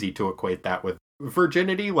it's easy to equate that with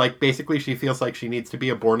virginity. Like, basically she feels like she needs to be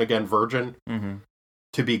a born-again virgin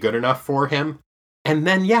to be good enough for him. And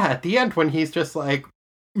then, yeah, at the end when he's just like,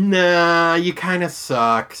 nah, you kind of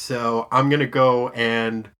suck, so I'm going to go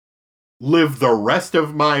and live the rest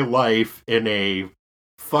of my life in a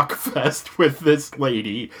fuckfest with this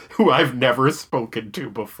lady who I've never spoken to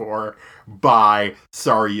before. Bye.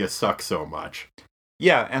 Sorry you suck so much.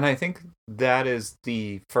 Yeah, and I think that is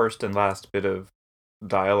the first and last bit of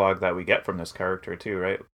dialogue that we get from this character, too,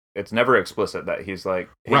 right? It's never explicit that he's like,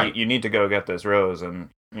 hey, right, you need to go get this rose and,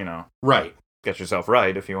 you know, right, get yourself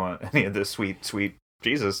right if you want any of this sweet, sweet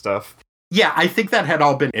Jesus stuff. Yeah, I think that had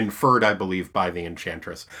all been inferred, I believe, by the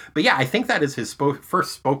Enchantress. But yeah, I think that is his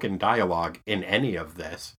first spoken dialogue in any of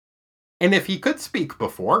this. And if he could speak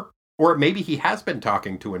before, or maybe he has been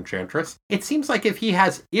talking to Enchantress, it seems like if he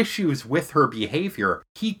has issues with her behavior,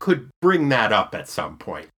 he could bring that up at some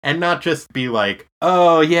point. And not just be like,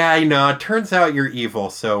 oh yeah, I know, it turns out you're evil,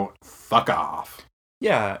 so fuck off.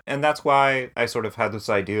 Yeah, and that's why I sort of had this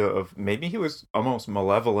idea of maybe he was almost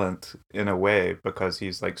malevolent in a way because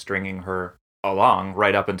he's like stringing her along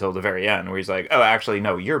right up until the very end where he's like, oh, actually,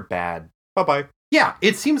 no, you're bad. Bye-bye. Yeah,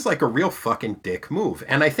 it seems like a real fucking dick move.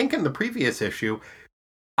 And I think in the previous issue,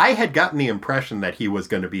 I had gotten the impression that he was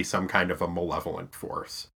going to be some kind of a malevolent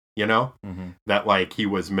force, you know? Mm-hmm. That, like, he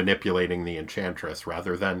was manipulating the Enchantress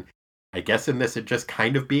rather than, I guess in this, it just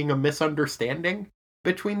kind of being a misunderstanding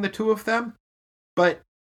between the two of them. But,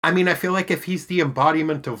 I mean, I feel like if he's the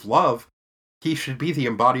embodiment of love, he should be the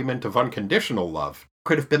embodiment of unconditional love.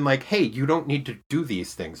 Could have been like, hey, you don't need to do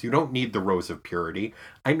these things. You don't need the Rose of Purity.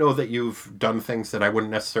 I know that you've done things that I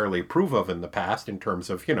wouldn't necessarily approve of in the past in terms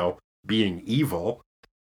of, you know, being evil.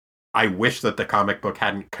 I wish that the comic book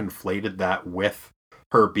hadn't conflated that with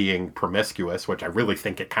her being promiscuous, which I really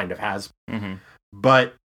think it kind of has. Mm-hmm.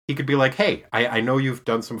 But he could be like, hey, I know you've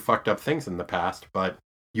done some fucked up things in the past, but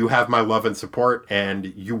you have my love and support, and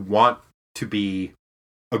you want to be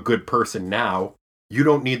a good person now. You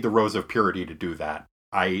don't need the Rose of Purity to do that.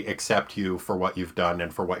 I accept you for what you've done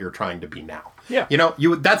and for what you're trying to be now. Yeah. You know,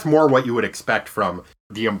 that's more what you would expect from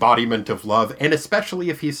the embodiment of love, and especially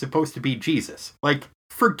if he's supposed to be Jesus. Like,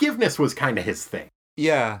 forgiveness was kind of his thing.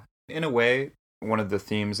 Yeah. In a way, one of the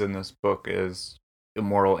themes in this book is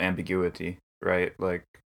immoral ambiguity, right? Like,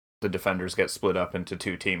 the Defenders get split up into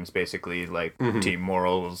two teams, basically, like Team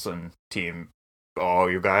Morals and Team, oh,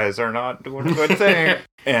 you guys are not doing a good thing.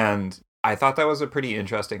 And I thought that was a pretty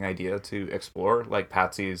interesting idea to explore. Like,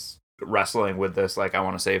 Patsy's wrestling with this, like, I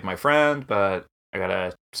want to save my friend, but I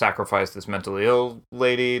gotta sacrifice this mentally ill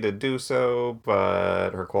lady to do so,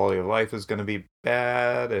 but her quality of life is gonna be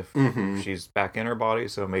bad if she's back in her body,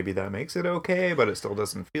 so maybe that makes it okay, but it still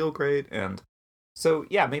doesn't feel great. And so,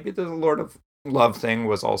 yeah, maybe the Lord of Love thing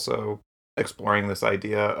was also exploring this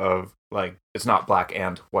idea of, like, it's not black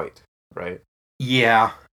and white, right?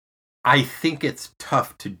 Yeah. I think it's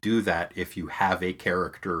tough to do that if you have a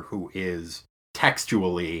character who is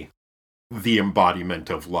textually the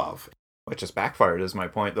embodiment of love. Which just backfired is my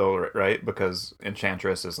point, though, right? Because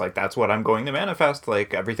Enchantress is like, that's what I'm going to manifest.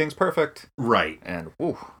 Like, everything's perfect. Right. And,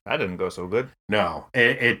 ooh, that didn't go so good. No,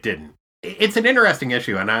 it didn't. It's an interesting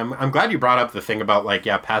issue, and I'm glad you brought up the thing about, like,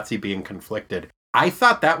 yeah, Patsy being conflicted. I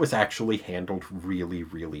thought that was actually handled really,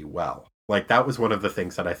 really well. Like, that was one of the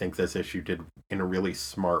things that I think this issue did in a really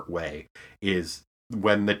smart way, is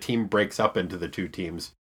when the team breaks up into the two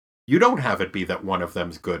teams, you don't have it be that one of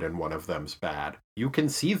them's good and one of them's bad. You can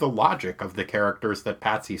see the logic of the characters that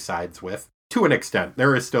Patsy sides with. To an extent,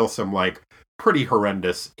 there is still some, like, pretty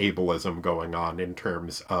horrendous ableism going on in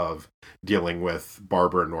terms of dealing with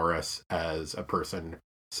Barbara Norris as a person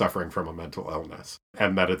suffering from a mental illness.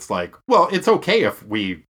 And that it's like, well, it's okay if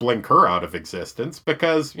we blink her out of existence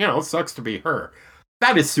because, you know, it sucks to be her.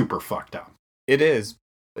 That is super fucked up. It is.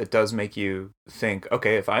 It does make you think,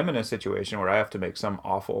 okay, if I'm in a situation where I have to make some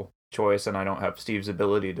awful choice and I don't have Steve's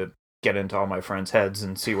ability to get into all my friends' heads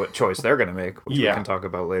and see what choice they're going to make, which we can talk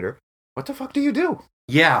about later, what the fuck do you do?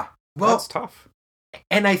 Yeah. Well, that's tough.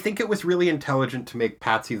 And I think it was really intelligent to make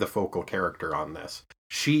Patsy the focal character on this.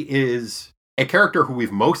 She is a character who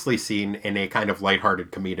we've mostly seen in a kind of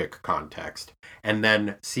lighthearted comedic context. And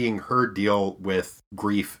then seeing her deal with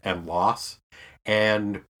grief and loss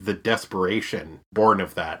and the desperation born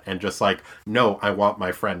of that. And just like, no, I want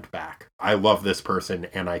my friend back. I love this person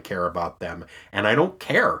and I care about them. And I don't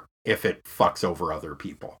care if it fucks over other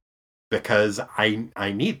people because I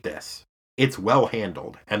need this. It's well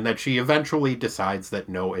handled, and that she eventually decides that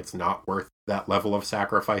no, it's not worth that level of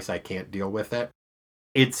sacrifice. I can't deal with it.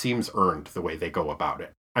 It seems earned the way they go about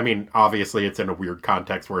it. I mean, obviously it's in a weird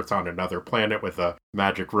context where it's on another planet with a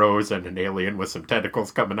magic rose and an alien with some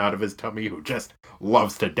tentacles coming out of his tummy who just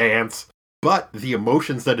loves to dance. But the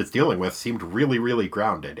emotions that it's dealing with seemed really, really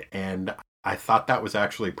grounded, and I thought that was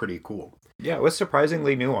actually pretty cool. Yeah, it was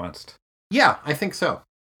surprisingly nuanced. Yeah, I think so.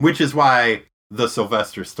 Which is why the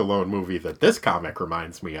Sylvester Stallone movie that this comic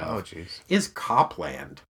reminds me of is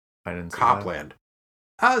Copland. I didn't see Copland.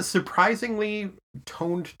 Surprisingly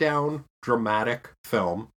toned down, dramatic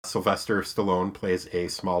film. Sylvester Stallone plays a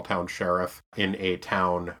small town sheriff in a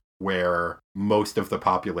town where most of the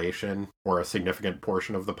population, or a significant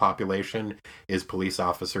portion of the population, is police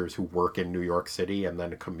officers who work in New York City and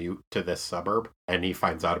then commute to this suburb. And he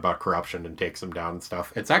finds out about corruption and takes them down and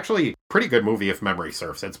stuff. It's actually a pretty good movie if memory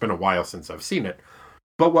serves. It's been a while since I've seen it.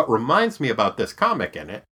 But what reminds me about this comic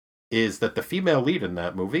in it is that the female lead in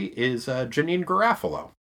that movie is Janeane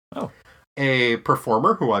Garofalo. Oh. A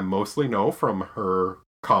performer who I mostly know from her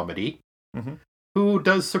comedy, who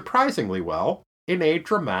does surprisingly well in a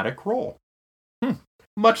dramatic role.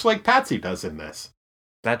 Much like Patsy does in this.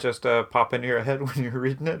 That just pop into your head when you're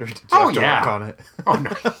reading it, or did you have to work on it? Oh,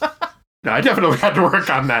 no. No, I definitely had to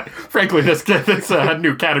work on that. Frankly, this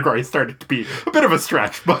new category started to be a bit of a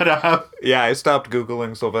stretch, but... Yeah, I stopped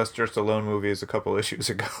Googling Sylvester Stallone movies a couple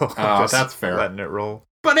issues ago. Oh, that's fair. Letting it roll.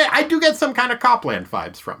 But I do get some kind of Copland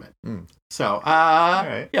vibes from it. Mm. So,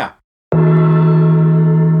 right. Yeah.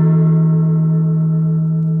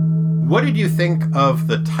 What did you think of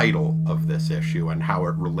the title of this issue and how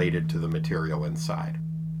it related to the material inside?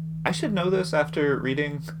 I should know this after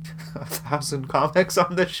reading 1,000 comics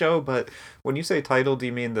on this show, but when you say title, do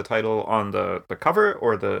you mean the title on the cover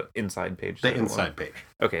or the inside page? The inside page.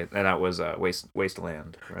 Okay, and that was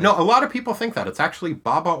Wasteland, right? No, a lot of people think that. It's actually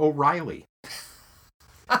Baba O'Reilly.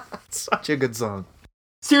 Such a good song.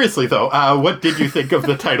 Seriously, though, what did you think of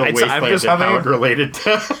the title Wasteland and how it related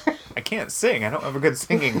to... I can't sing. I don't have a good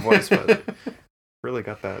singing voice, but really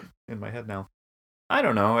got that in my head now. I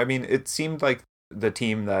don't know. I mean, it seemed like the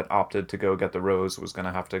team that opted to go get the rose was going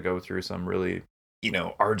to have to go through some really,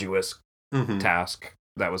 arduous task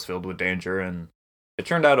that was filled with danger, and it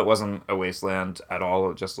turned out it wasn't a wasteland at all.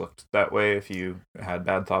 It just looked that way if you had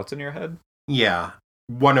bad thoughts in your head. Yeah.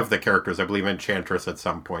 One of the characters, I believe Enchantress at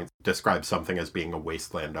some point, describes something as being a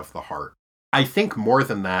wasteland of the heart. I think more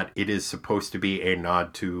than that, it is supposed to be a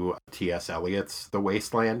nod to T.S. Eliot's The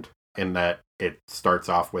Wasteland, in that it starts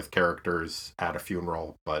off with characters at a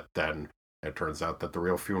funeral, but then it turns out that the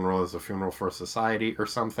real funeral is a funeral for society or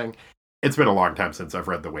something. It's been a long time since I've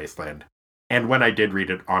read The Wasteland. And when I did read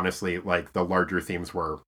it, honestly, like, the larger themes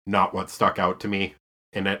were not what stuck out to me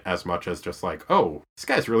in it as much as just like, oh, this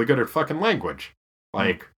guy's really good at fucking language.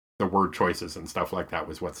 Like, the word choices and stuff like that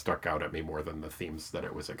was what stuck out at me more than the themes that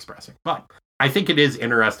it was expressing. But I think it is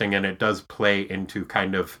interesting, and it does play into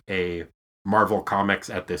kind of a Marvel Comics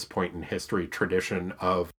at this point in history tradition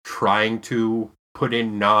of trying to put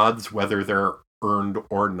in nods, whether they're earned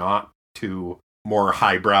or not, to more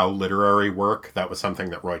highbrow literary work. That was something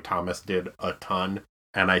that Roy Thomas did a ton.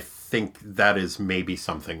 And I think that is maybe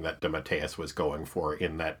something that DeMatteis was going for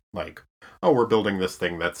in that, like, oh, we're building this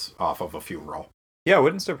thing that's off of a funeral. Yeah, it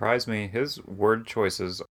wouldn't surprise me. His word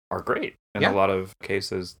choices are great in a lot of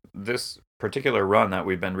cases. This particular run that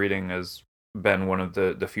we've been reading has been one of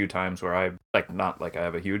the few times where I, not like I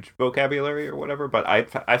have a huge vocabulary or whatever, but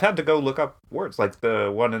I've had to go look up words. Like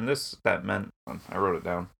the one in this that meant, I wrote it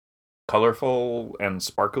down, colorful and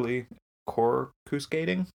sparkly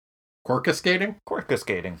coruscating. Coruscating?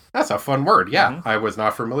 Coruscating. That's a fun word, yeah. I was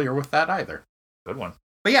not familiar with that either. Good one.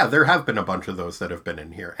 But yeah, there have been a bunch of those that have been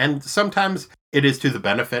in here. And sometimes it is to the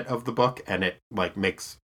benefit of the book, and it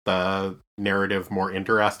makes the narrative more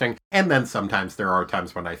interesting. And then sometimes there are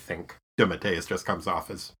times when I think DeMatteis just comes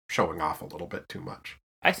off as showing off a little bit too much.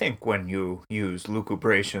 I think when you use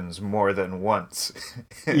lucubrations more than once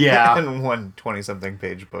in one 20-something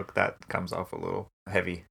page book, that comes off a little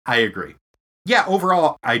heavy. I agree. Yeah,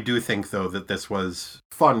 overall, I do think, though, that this was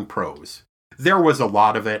fun prose. There was a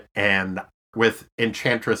lot of it, and with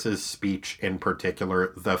Enchantress's speech in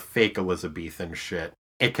particular, the fake Elizabethan shit,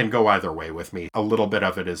 it can go either way with me. A little bit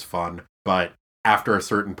of it is fun, but after a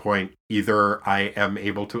certain point, either I am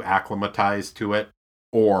able to acclimatize to it,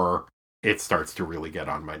 or it starts to really get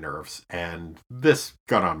on my nerves. And this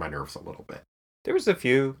got on my nerves a little bit. There was a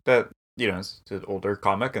few that, it's an older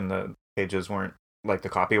comic and the pages weren't, the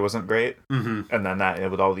copy wasn't great. Mm-hmm. And then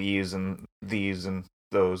that with all the E's and these and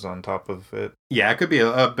those on top of it. Yeah, it could be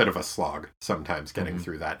a bit of a slog sometimes getting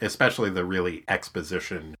through that, especially the really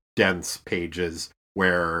exposition-dense pages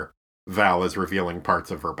where Val is revealing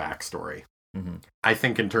parts of her backstory. Mm-hmm. I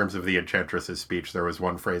think in terms of the Enchantress's speech, there was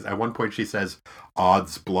one phrase. At one point she says,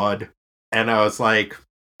 "Odds blood." And I was like,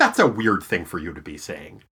 that's a weird thing for you to be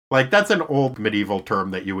saying. That's an old medieval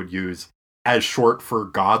term that you would use as short for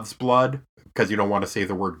God's blood, because you don't want to say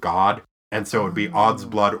the word God. And so it would be odds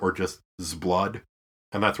blood or just zblood.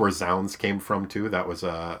 And that's where zounds came from, too. That was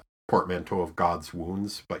a portmanteau of God's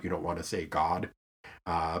wounds, but you don't want to say God.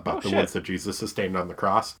 But the ones that Jesus sustained on the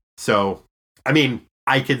cross. So, I mean,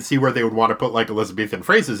 I can see where they would want to put, Elizabethan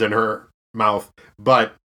phrases in her mouth.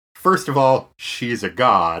 But, first of all, she's a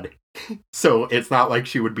god. So it's not like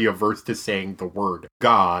she would be averse to saying the word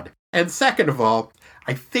God. And second of all,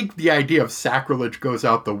 I think the idea of sacrilege goes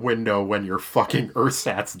out the window when you're fucking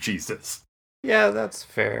ersatz Jesus. Yeah, that's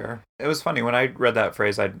fair. It was funny, when I read that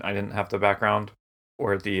phrase, I didn't have the background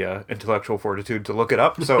or the intellectual fortitude to look it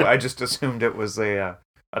up, so I just assumed it was a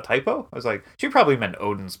typo. I was like, she probably meant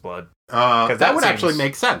Odin's blood. That would actually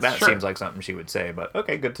make sense. That seems like something she would say, but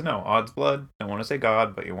okay, good to know. Odds blood, don't want to say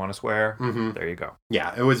God, but you want to swear. Mm-hmm. There you go.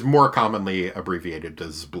 Yeah, it was more commonly abbreviated to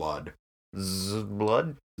Zblood.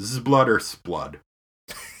 Zblood? Zblood or Splud.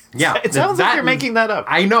 Yeah. It sounds like you're making that up.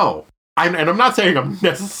 I know. And I'm not saying I'm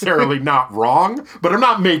necessarily not wrong, but I'm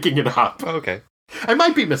not making it up. Okay. I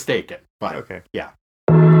might be mistaken, but Okay. yeah.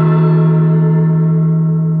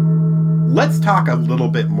 Let's talk a little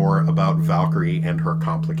bit more about Valkyrie and her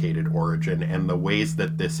complicated origin and the ways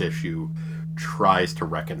that this issue tries to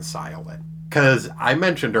reconcile it. Because I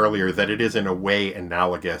mentioned earlier that it is in a way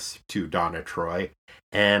analogous to Donna Troy,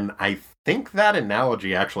 and I think that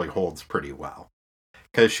analogy actually holds pretty well.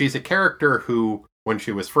 Because she's a character who, when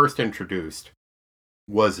she was first introduced,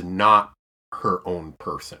 was not her own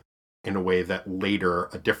person, in a way that later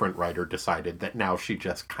a different writer decided that now she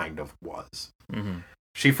just kind of was. Mm-hmm.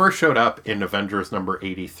 She first showed up in Avengers number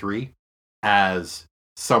 83 as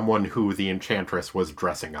someone who the Enchantress was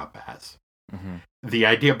dressing up as. Mm-hmm. The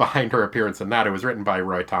idea behind her appearance in that, it was written by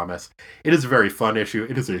Roy Thomas. It is a very fun issue.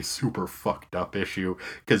 It is a super fucked up issue,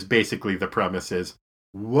 because basically the premise is,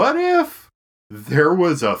 what if there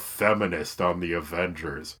was a feminist on the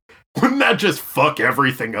Avengers? Wouldn't that just fuck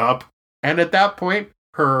everything up? And at that point,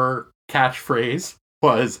 her catchphrase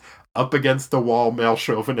was, up against the wall, male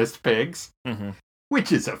chauvinist pigs. Mm-hmm.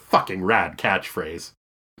 Which is a fucking rad catchphrase.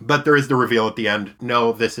 But there is the reveal at the end,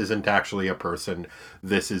 no, this isn't actually a person.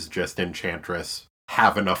 This is just Enchantress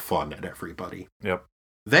having a fun at everybody. Yep.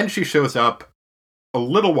 Then she shows up a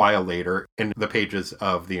little while later in the pages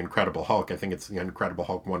of The Incredible Hulk. I think it's The Incredible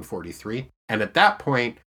Hulk 143. And at that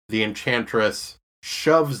point, the Enchantress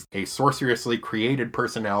shoves a sorcerously created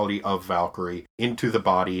personality of Valkyrie into the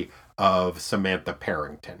body of Samantha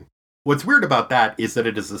Parrington. What's weird about that is that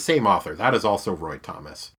it is the same author. That is also Roy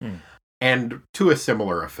Thomas. And to a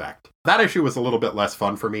similar effect. That issue was a little bit less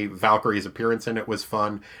fun for me. Valkyrie's appearance in it was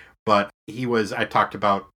fun, but I talked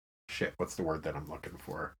about, what's the word that I'm looking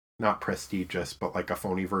for? Not prestigious, but like a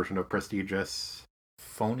phony version of prestigious.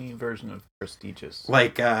 Phony version of prestigious.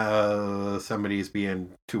 Like somebody's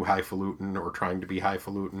being too highfalutin or trying to be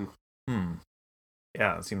highfalutin.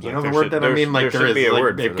 Yeah, it seems you like know the word that I mean? Like there is be a like,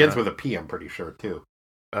 word it begins with a P, I'm pretty sure, too.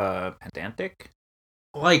 Pedantic?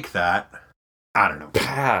 Like that. I don't know.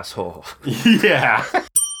 Asshole. Yeah.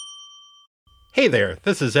 Hey there,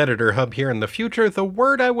 this is Editor Hub here in the future. The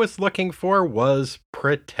word I was looking for was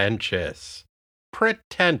pretentious.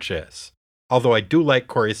 Pretentious. Although I do like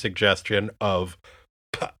Corey's suggestion of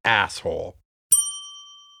asshole.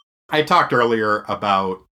 I talked earlier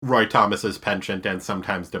about Roy Thomas's penchant, and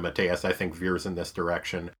sometimes DeMatteis, I think, veers in this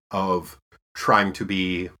direction of trying to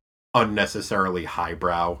be unnecessarily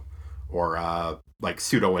highbrow or like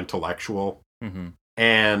pseudo-intellectual. Mm-hmm.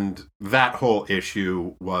 And that whole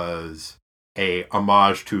issue was a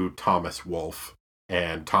homage to Thomas Wolfe.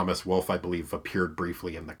 And Thomas Wolfe, I believe, appeared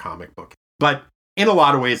briefly in the comic book. But in a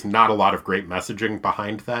lot of ways, not a lot of great messaging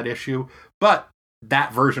behind that issue. But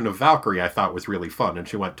that version of Valkyrie I thought was really fun. And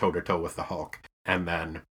she went toe-to-toe with the Hulk. And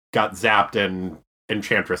then got zapped, and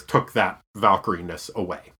Enchantress took that Valkyrie-ness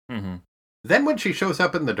away. Mm-hmm. Then when she shows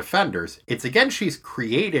up in the Defenders, it's again she's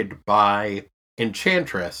created by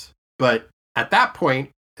Enchantress. But at that point,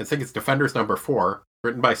 I think it's Defenders number 4,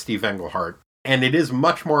 written by Steve Englehart. And it is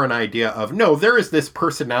much more an idea of, no, there is this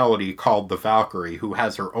personality called the Valkyrie who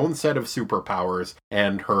has her own set of superpowers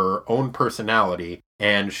and her own personality.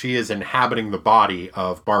 And she is inhabiting the body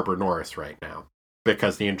of Barbara Norris right now,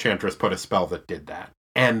 because the Enchantress put a spell that did that.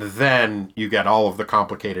 And then you get all of the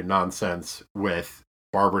complicated nonsense with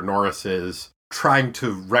Barbara Norris's trying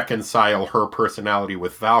to reconcile her personality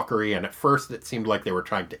with Valkyrie. And at first it seemed like they were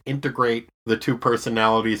trying to integrate the two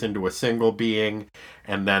personalities into a single being.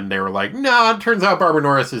 And then they were like, no, it turns out Barbara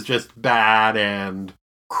Norris is just bad and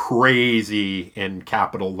crazy in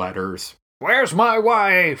capital letters. Where's my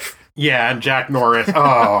wife? Yeah, and Jack Norris.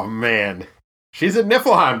 Oh, man. She's at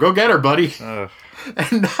Niflheim. Go get her, buddy.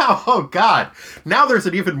 And now, oh God, now there's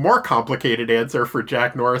an even more complicated answer for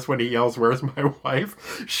Jack Norris when he yells, "Where's my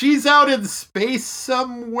wife?" She's out in space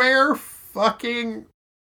somewhere, fucking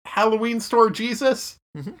Halloween store Jesus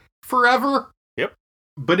forever. Yep.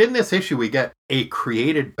 But in this issue, we get a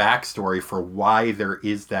created backstory for why there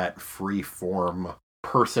is that free-form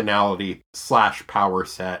personality / power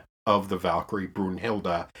set of the Valkyrie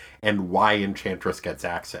Brunhilde, and why Enchantress gets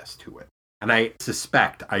access to it. And I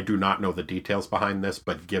suspect, I do not know the details behind this,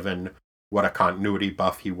 but given what a continuity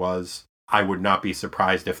buff he was, I would not be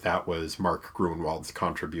surprised if that was Mark Gruenwald's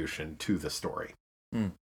contribution to the story.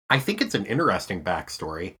 I think it's an interesting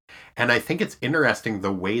backstory, and I think it's interesting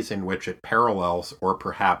the ways in which it parallels or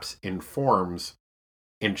perhaps informs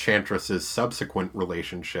Enchantress's subsequent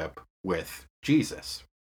relationship with Jesus,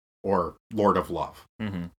 or Lord of Love.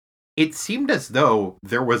 Mm-hmm. It seemed as though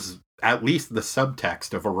there was at least the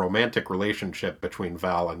subtext of a romantic relationship between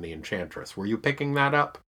Val and the Enchantress. Were you picking that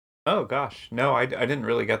up? Oh gosh, no, I didn't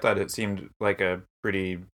really get that. It seemed like a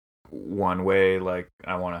pretty one way, like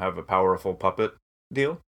I want to have a powerful puppet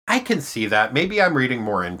deal. I can see that. Maybe I'm reading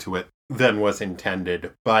more into it than was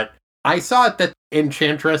intended, but I saw it that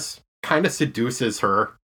Enchantress kind of seduces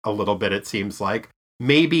her a little bit, it seems like.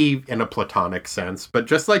 Maybe in a platonic sense, but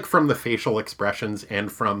just like from the facial expressions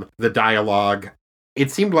and from the dialogue, it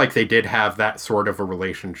seemed like they did have that sort of a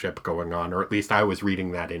relationship going on, or at least I was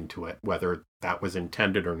reading that into it, whether that was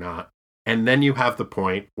intended or not. And then you have the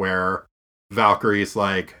point where Valkyrie's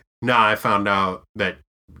like, nah, I found out that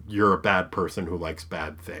you're a bad person who likes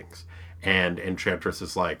bad things. And Enchantress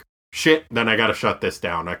is like, shit, then I gotta shut this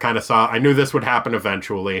down. I knew this would happen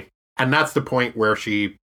eventually. And that's the point where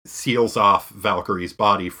she seals off Valkyrie's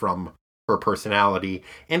body from her personality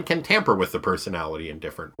and can tamper with the personality in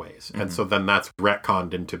different ways. Mm-hmm. And so then that's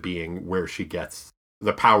retconned into being where she gets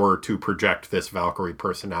the power to project this Valkyrie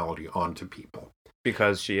personality onto people.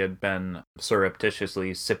 Because she had been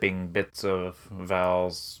surreptitiously sipping bits of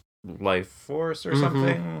Val's life force or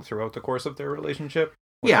something throughout the course of their relationship.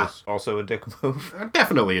 Which is also a dick move.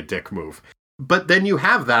 Definitely a dick move. But then you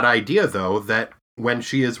have that idea, though, that when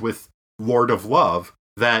she is with Lord of Love,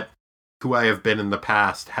 that who I have been in the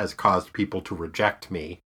past has caused people to reject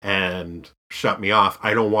me and shut me off.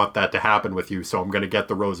 I don't want that to happen with you, so I'm going to get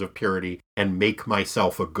the Rose of Purity and make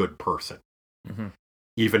myself a good person. Mm-hmm.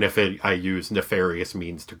 Even if I use nefarious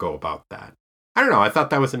means to go about that. I don't know, I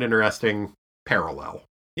thought that was an interesting parallel.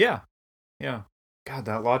 Yeah. God,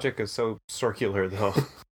 that logic is so circular, though.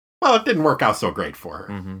 Well, it didn't work out so great for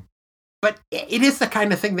her. Mm-hmm. But it is the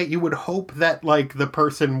kind of thing that you would hope that, like, the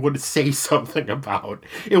person would say something about.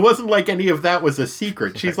 It wasn't like any of that was a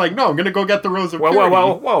secret. She's like, no, I'm going to go get the Rose of Purity.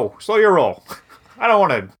 Whoa, slow your roll. I don't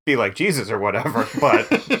want to be like Jesus or whatever,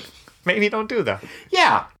 but maybe don't do that.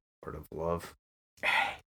 Yeah. Lord of Love.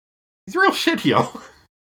 He's a real shitheel.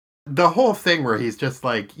 The whole thing where he's just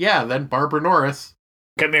like, yeah, then Barbara Norris.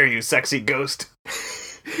 Come here, you sexy ghost.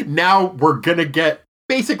 Now we're going to get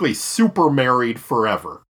basically super married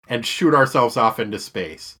forever and shoot ourselves off into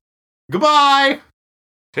space. Goodbye!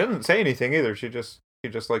 She doesn't say anything either. She just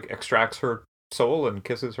like extracts her soul and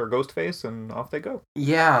kisses her ghost face and off they go.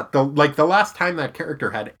 Yeah, the last time that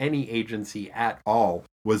character had any agency at all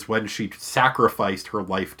was when she sacrificed her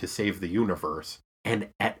life to save the universe. And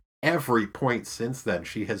at every point since then,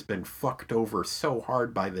 she has been fucked over so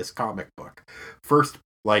hard by this comic book. First,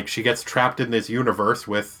 like, she gets trapped in this universe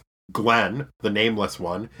with Glenn, the nameless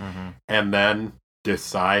one, and then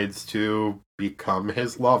decides to become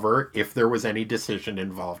his lover if there was any decision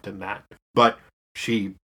involved in that. But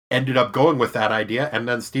she ended up going with that idea, and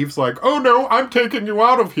then Steve's like, oh no, I'm taking you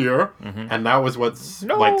out of here. And that was what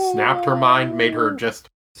snapped her mind, made her just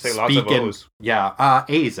say lots of O's. Yeah,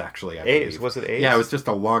 A's actually. A's? Was it A's? Yeah, it was just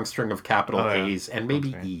a long string of capital A's and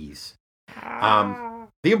maybe E's.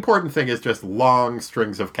 The important thing is just long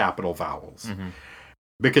strings of capital vowels.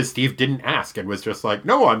 Because Steve didn't ask and was just like,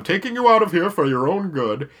 no, I'm taking you out of here for your own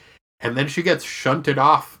good. And then she gets shunted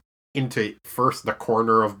off into first the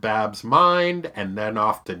corner of Bab's mind and then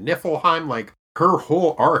off to Niflheim. Like, her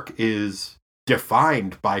whole arc is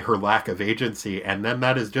defined by her lack of agency. And then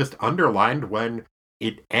that is just underlined when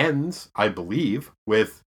it ends, I believe,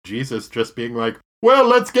 with Jesus just being like, well,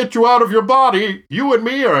 let's get you out of your body. You and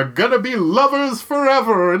me are gonna be lovers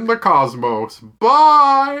forever in the cosmos.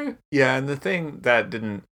 Bye! Yeah, and the thing that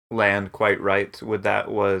didn't land quite right with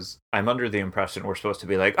that was, I'm under the impression we're supposed to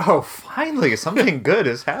be like, oh, finally, something good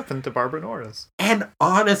has happened to Barbara Norris. And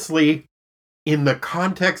honestly, in the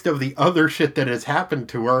context of the other shit that has happened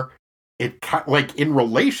to her, it, like, in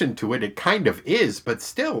relation to it, it kind of is, but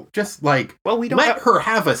still, just, like, well, we don't let her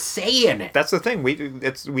have a say in it. That's the thing. We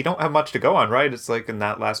don't have much to go on, right? It's like in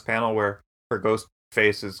that last panel where her ghost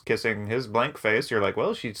face is kissing his blank face. You're like,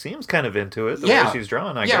 well, she seems kind of into it, the way she's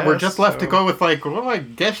drawn, I guess. Yeah, we're just left to go with, like, well, I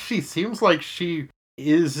guess she seems like she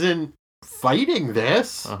isn't fighting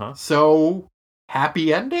this, so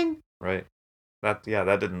happy ending? Right. That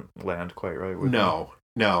didn't land quite right with me.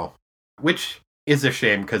 No. Which is a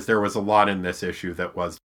shame, because there was a lot in this issue that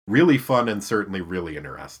was really fun and certainly really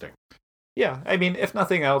interesting. Yeah, I mean, if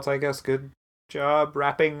nothing else, I guess good job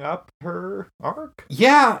wrapping up her arc.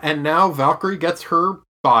 Yeah, and now Valkyrie gets her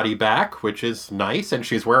body back, which is nice, and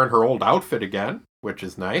she's wearing her old outfit again, which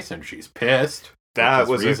is nice, and she's pissed. That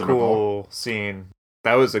was reasonable. A cool scene.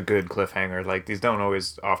 That was a good cliffhanger. Like, these don't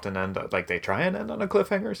always often end, like, they try and end on a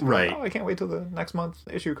cliffhanger. So right. Like, oh, I can't wait till the next month's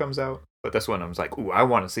issue comes out. But this one, I was like, ooh, I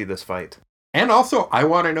want to see this fight. And also, I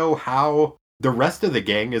want to know how the rest of the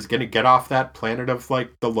gang is going to get off that planet of,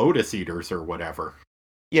 like, the Lotus Eaters or whatever.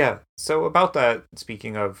 Yeah, so about that,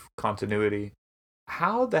 speaking of continuity,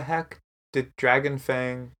 how the heck did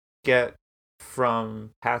Dragonfang get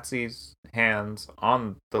from Patsy's hands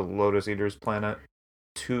on the Lotus Eater's planet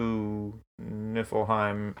to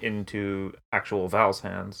Niflheim into actual Val's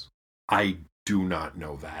hands? I do not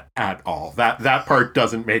know that at all. That part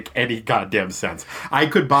doesn't make any goddamn sense. I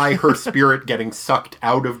could buy her spirit getting sucked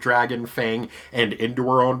out of Dragon Fang and into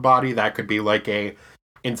her own body. That could be like a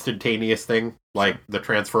instantaneous thing, like the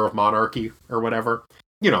transfer of monarchy or whatever.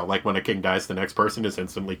 You know, like when a king dies, the next person is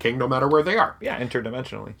instantly king no matter where they are. Yeah,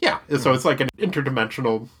 interdimensionally. Yeah, so it's like an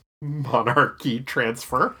interdimensional monarchy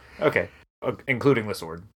transfer. Okay, including the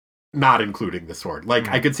sword. Not including the sword. Like,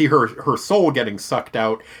 I could see her soul getting sucked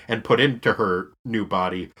out and put into her new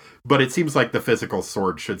body, but it seems like the physical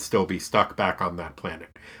sword should still be stuck back on that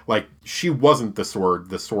planet. Like, she wasn't the sword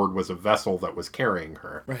was a vessel that was carrying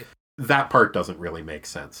her. Right. That part doesn't really make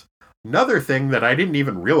sense. Another thing that I didn't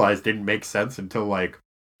even realize didn't make sense until, like,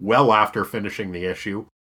 well after finishing the issue.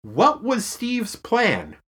 What was Steve's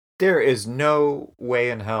plan? There is no way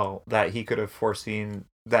in hell that he could have foreseen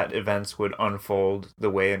that events would unfold the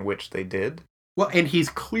way in which they did. Well, and he's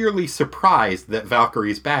clearly surprised that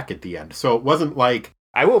Valkyrie's back at the end. So it wasn't like...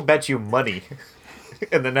 I will bet you money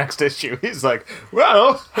in the next issue. He's like,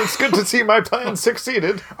 well, it's good to see my plan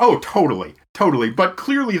succeeded. Oh, totally. Totally. But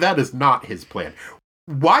clearly that is not his plan.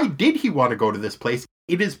 Why did he want to go to this place?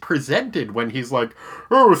 It is presented when he's like,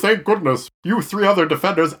 oh, thank goodness, you three other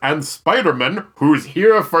defenders and Spider-Man, who's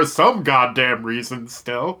here for some goddamn reason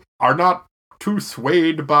still, are not too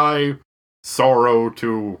swayed by sorrow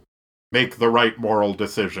to make the right moral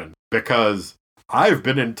decision. Because I've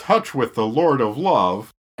been in touch with the Lord of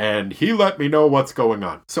Love, and he let me know what's going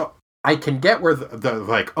on. So I can get where the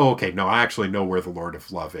like, oh, okay, no, I actually know where the Lord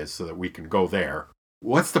of Love is so that we can go there.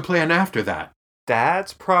 What's the plan after that?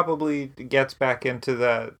 That's probably gets back into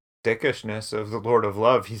that dickishness of the Lord of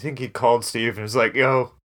Love. You think he called Steve and was like,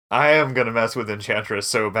 yo, I am going to mess with Enchantress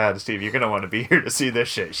so bad, Steve. You're going to want to be here to see this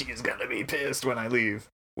shit. She's going to be pissed when I leave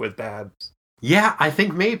with Babs. Yeah, I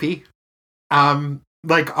think maybe.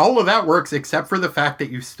 Like, all of that works except for the fact that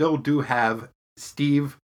you still do have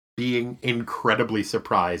Steve being incredibly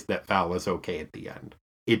surprised that Val is okay at the end.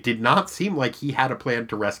 It did not seem like he had a plan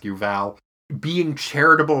to rescue Val. Being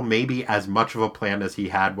charitable, maybe as much of a plan as he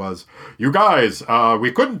had was, you guys,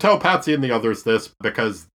 we couldn't tell Patsy and the others this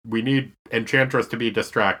because we need Enchantress to be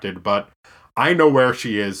distracted, but I know where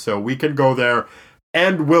she is, so we can go there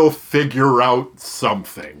and we'll figure out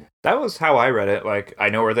something. That was how I read it. Like, I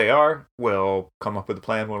know where they are. We'll come up with a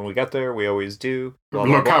plan when we get there. We always do. Blah,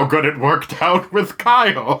 blah, Look blah. How good it worked out with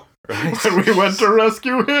Kyle. Right. When we went to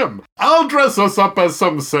rescue him. I'll dress us up as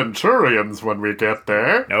some centurions when we get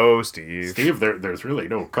there. No, Steve. Steve, there's really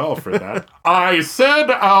no call for that. I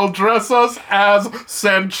said I'll dress us as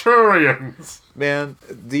centurions. Man,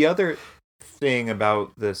 the other thing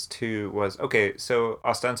about this, too, was, okay, so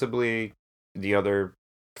ostensibly the other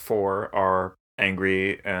four are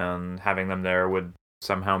angry, and having them there would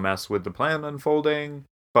somehow mess with the plan unfolding.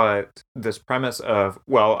 But this premise of,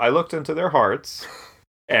 well, I looked into their hearts...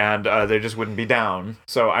 and they just wouldn't be down.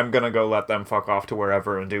 So I'm going to go let them fuck off to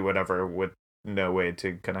wherever and do whatever with no way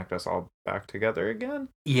to connect us all back together again.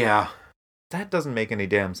 Yeah. That doesn't make any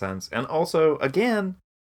damn sense. And also, again,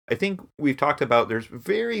 I think we've talked about there's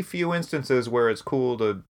very few instances where it's cool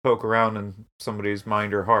to poke around in somebody's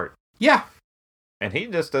mind or heart. Yeah. And he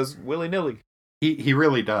just does willy-nilly. He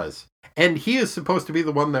really does. And he is supposed to be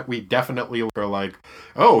the one that we definitely are like,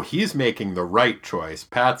 oh, he's making the right choice.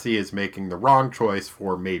 Patsy is making the wrong choice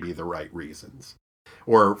for maybe the right reasons.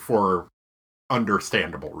 Or for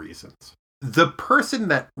understandable reasons. The person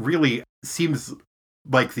that really seems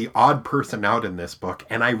like the odd person out in this book,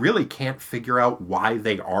 and I really can't figure out why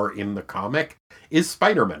they are in the comic, is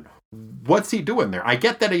Spider-Man. What's he doing there? I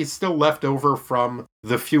get that he's still left over from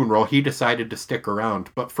the funeral. He decided to stick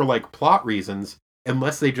around, but for like plot reasons,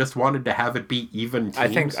 unless they just wanted to have it be even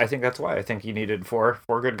teams. I think that's why. I think he needed four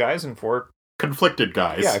good guys and four conflicted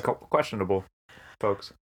guys. Yeah, questionable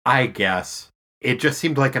folks. I guess. It just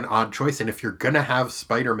seemed like an odd choice, and if you're gonna have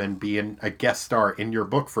Spider-Man being a guest star in your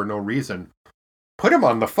book for no reason, put him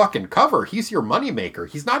on the fucking cover. He's your moneymaker.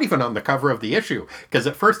 He's not even on the cover of the issue. Because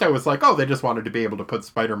at first I was like, oh, they just wanted to be able to put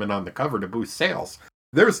Spider-Man on the cover to boost sales.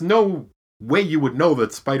 There's no way you would know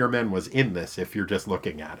that Spider-Man was in this if you're just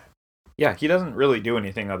looking at it. Yeah, he doesn't really do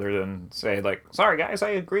anything other tn say, like, sorry guys, I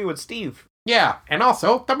agree with Steve. Yeah, and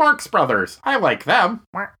also, the Marx Brothers. I like them.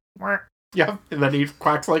 Yeah, and then he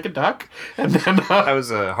quacks like a duck. And then... that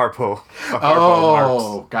was a Harpo.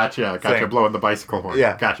 Oh, gotcha, thing. Blowing the bicycle horn.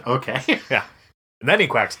 Yeah. Gotcha, okay. Yeah. And then he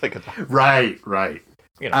quacks like a duck. Right.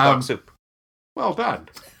 You know, dog soup. Well done.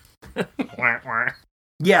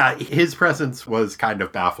 Yeah, his presence was kind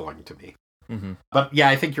of baffling to me. Mm-hmm. But yeah,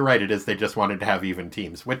 I think you're right. It is they just wanted to have even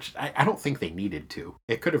teams, which I don't think they needed to.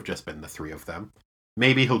 It could have just been the three of them.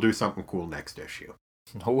 Maybe he'll do something cool next issue.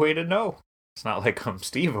 No way to know. It's not like I'm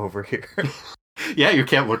Steve over here. Yeah, you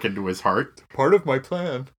can't look into his heart. Part of my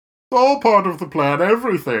plan. All part of the plan,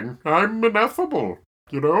 everything. I'm ineffable,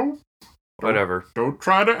 you know? Whatever. Don't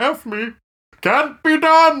try to F me. Can't be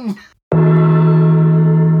done!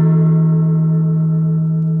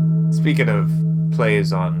 Speaking of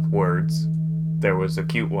plays on words, there was a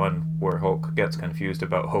cute one where Hulk gets confused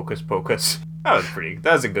about Hocus Pocus. That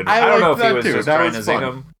was a good one. I don't know if he was just trying to zing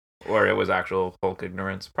him, or it was actual Hulk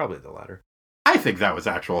ignorance. Probably the latter. I think that was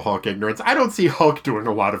actual Hulk ignorance. I don't see Hulk doing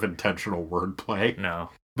a lot of intentional wordplay. No.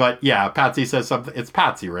 But yeah, Patsy says something. It's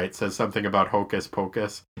Patsy, right? Says something about Hocus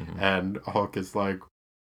Pocus. Mm-hmm. And Hulk is like,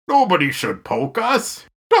 nobody should poke us.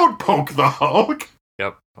 Don't poke the Hulk.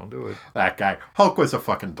 Yep, don't do it. That guy. Hulk was a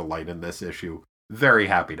fucking delight in this issue. Very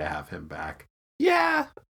happy to have him back. Yeah.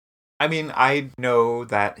 I mean, I know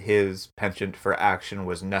that his penchant for action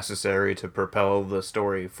was necessary to propel the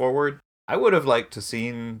story forward. I would have liked to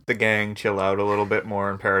seen the gang chill out a little bit more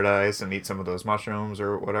in Paradise and eat some of those mushrooms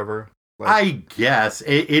or whatever. I guess.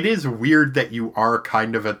 It is weird that you are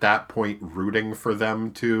kind of at that point rooting for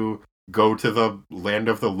them to go to the land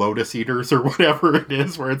of the Lotus Eaters or whatever it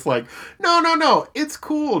is, where it's like, no, it's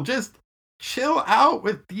cool. Just chill out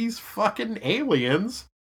with these fucking aliens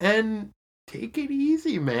and take it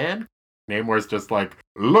easy, man. Namor's just like,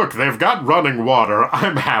 look, they've got running water.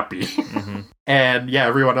 I'm happy. Mm-hmm. And yeah,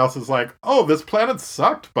 everyone else is like, oh, this planet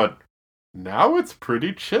sucked, but now it's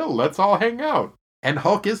pretty chill. Let's all hang out. And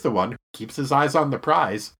Hulk is the one who keeps his eyes on the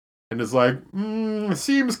prize and is like,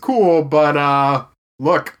 seems cool, but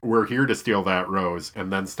look, we're here to steal that rose.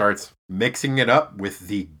 And then starts mixing it up with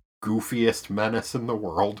the goofiest menace in the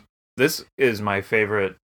world. This is my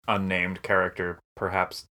favorite unnamed character,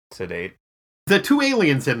 perhaps, to date. The two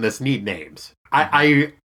aliens in this need names.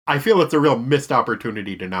 I feel it's a real missed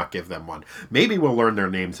opportunity to not give them one. Maybe we'll learn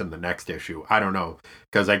their names in the next issue. I don't know.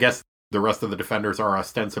 Because I guess the rest of the Defenders are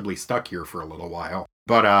ostensibly stuck here for a little while.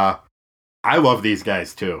 But I love these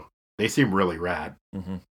guys too. They seem really rad.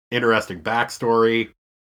 Mm-hmm. Interesting backstory,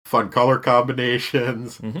 fun color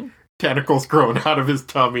combinations, tentacles growing out of his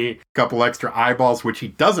tummy, couple extra eyeballs, which he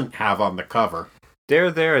doesn't have on the cover.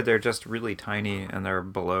 They're just really tiny and they're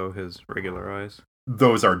below his regular eyes.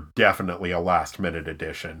 Those are definitely a last-minute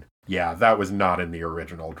addition. Yeah, that was not in the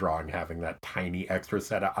original drawing, having that tiny extra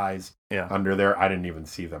set of eyes under there. I didn't even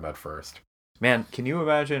see them at first. Man, can you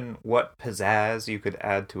imagine what pizzazz you could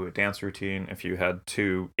add to a dance routine if you had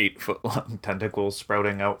 2 8-foot-long tentacles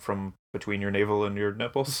sprouting out from between your navel and your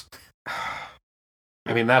nipples?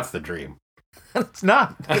 I mean, that's the dream. It's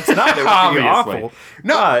not. It would be awful.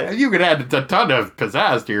 No, you could add a ton of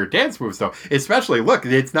pizzazz to your dance moves, though. Especially, look,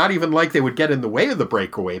 it's not even like they would get in the way of the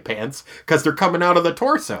breakaway pants, because they're coming out of the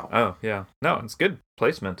torso. Oh, yeah. No, it's good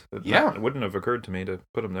placement. It wouldn't have occurred to me to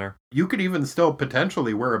put them there. You could even still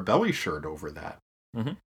potentially wear a belly shirt over that.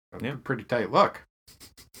 Mm-hmm. Yeah. Pretty tight look.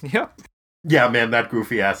 Yeah. Yeah, man, that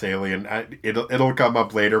goofy-ass alien. It'll come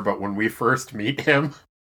up later, but when we first meet him,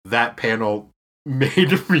 that panel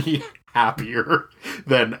made me happier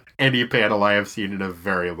than any panel I have seen in a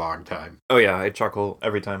very long time. Oh yeah, I chuckle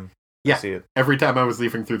every time I see it. Every time I was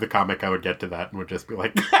leafing through the comic, I would get to that and would just be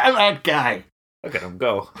like, that guy! Look at him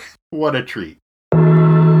go. What a treat. I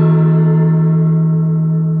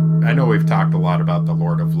know we've talked a lot about the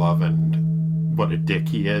Lord of Love and what a dick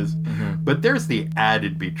he is, but there's the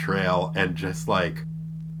added betrayal and just like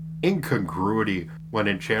incongruity when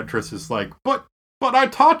Enchantress is like, but I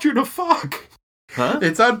taught you to fuck! Huh?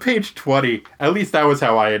 It's on page 20. At least that was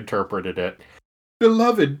how I interpreted it.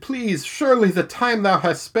 Beloved, please, surely the time thou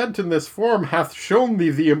hast spent in this form hath shown thee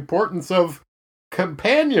the importance of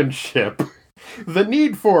companionship, the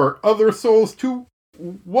need for other souls to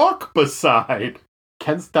walk beside.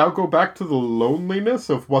 Canst thou go back to the loneliness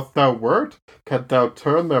of what thou wert? Canst thou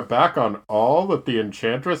turn their back on all that the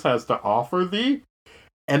Enchantress has to offer thee?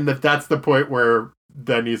 And that's the point where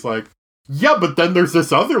then he's like, yeah, but then there's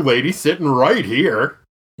this other lady sitting right here.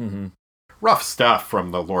 Mm-hmm. Rough stuff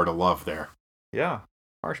from the Lord of Love there. Yeah,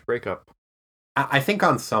 harsh breakup. I think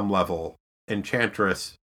on some level,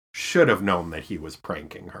 Enchantress should have known that he was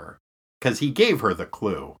pranking her. Because he gave her the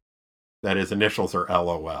clue that his initials are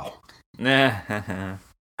LOL. Nah.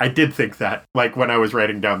 I did think that. Like, when I was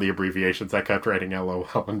writing down the abbreviations, I kept writing LOL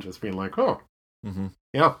and just being like, oh. Mm-hmm.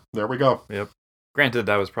 Yeah, there we go. Yep. Granted,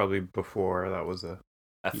 that was probably before that was a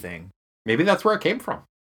thing. Maybe that's where it came from.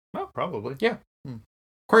 Oh, probably. Yeah.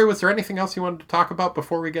 Corey, was there anything else you wanted to talk about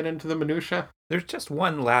before we get into the minutia? There's just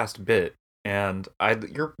one last bit And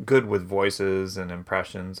you're good with voices and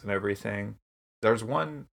impressions and everything. There's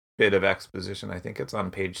one bit of exposition, I think it's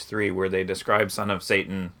on page 3, where they describe Son of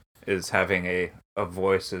Satan as having a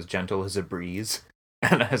voice as gentle as a breeze.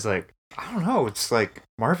 And I was like, I don't know, it's like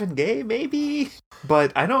Marvin Gaye, maybe?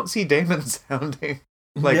 But I don't see Damon sounding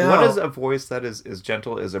like, No. what is a voice that is as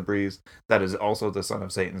gentle as a breeze that is also the Son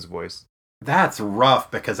of Satan's voice? That's rough,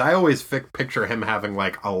 because I always picture him having,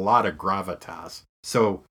 like, a lot of gravitas.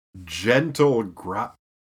 So, gentle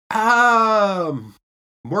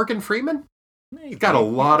Morgan Freeman? He's got a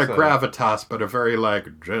lot of gravitas, but a very,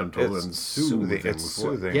 like, gentle and soothing. It's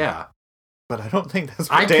soothing. Yeah. But I don't think that's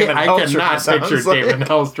I what Damon Hellstrom cannot sounds picture like. Damon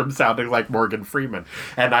Hellstrom sounding like Morgan Freeman.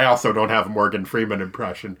 And I also don't have a Morgan Freeman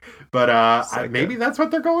impression. But like maybe that's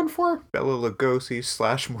what they're going for? Bela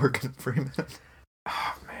Lugosi / Morgan Freeman.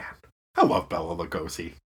 Oh, man. I love Bela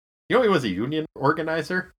Lugosi. You know he was a union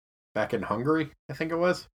organizer back in Hungary, I think it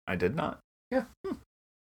was? I did not. Yeah.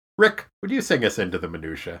 Rick, would you sing us into the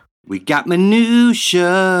minutia? We got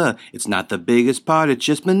minutia. It's not the biggest part, it's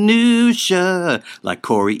just minutia. Like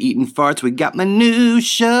Corey eating farts, we got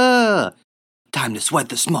minutia. Time to sweat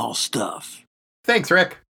the small stuff. Thanks,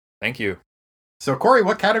 Rick. Thank you. So, Corey,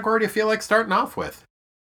 what category do you feel like starting off with?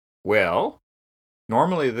 Well,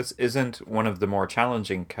 normally this isn't one of the more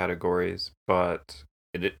challenging categories, but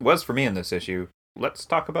it was for me in this issue. Let's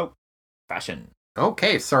talk about fashion.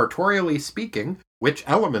 Okay, sartorially speaking, which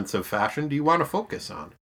elements of fashion do you want to focus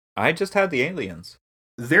on? I just had the aliens.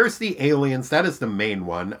 There's the aliens. That is the main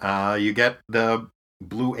one. You get the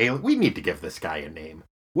blue alien. We need to give this guy a name.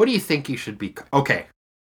 What do you think he should be? Okay.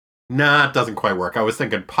 Nah, it doesn't quite work. I was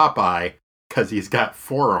thinking Popeye, because he's got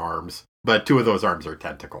 4 arms, but 2 of those arms are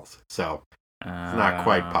tentacles. So, it's not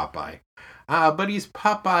quite Popeye. But he's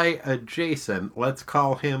Popeye adjacent. Let's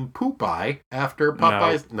call him Poopeye after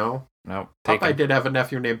Popeye's... No. Popeye did have a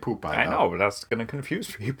nephew named Poopeye. I know, but that's going to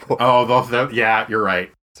confuse people. Oh, yeah, you're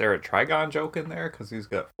right. Is there a Trigon joke in there? Because he's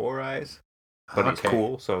got 4 eyes. But he's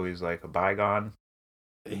cool, so he's like a bygone.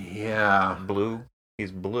 Yeah. Blue.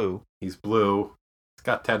 He's blue. He's blue. He's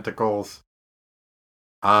got tentacles.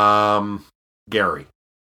 Gary.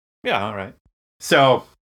 Yeah, all right. So,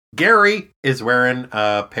 Gary is wearing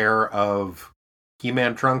a pair of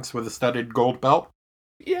He-Man trunks with a studded gold belt.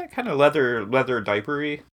 Yeah, kind of leather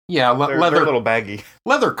diapery. Yeah, They're a little baggy.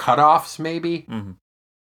 Leather cutoffs, maybe. Mm-hmm.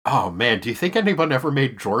 Oh, man, do you think anyone ever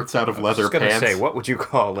made jorts out of leather pants? I was just going to say, what would you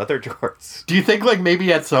call leather jorts? Do you think, like,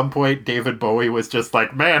 maybe at some point David Bowie was just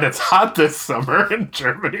like, man, it's hot this summer in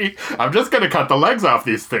Germany. I'm just going to cut the legs off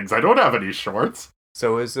these things. I don't have any shorts.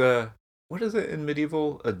 So is, what is it in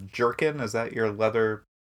medieval? A jerkin? Is that your leather?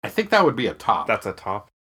 I think that would be a top. That's a top?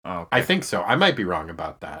 Oh, okay. I think so. I might be wrong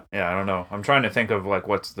about that. Yeah, I don't know. I'm trying to think of, like,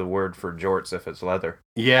 what's the word for jorts if it's leather.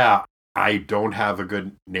 Yeah, I don't have a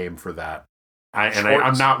good name for that.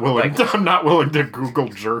 I'm not willing. I'm not willing to Google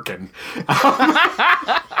jerkin.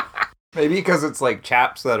 Maybe because it's like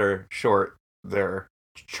chaps that are short, they're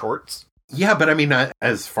shorts. Yeah, but I mean,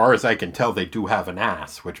 as far as I can tell, they do have an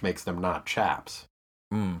ass, which makes them not chaps.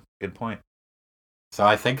 Good point. So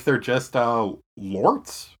I think they're just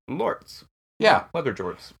lorts. Lorts. Yeah, leather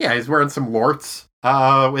jorts. Yeah, he's wearing some lorts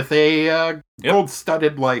with a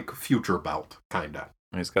gold-studded like future belt, kinda.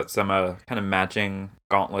 He's got some kind of matching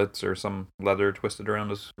gauntlets or some leather twisted around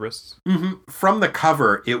his wrists. Mm-hmm. From the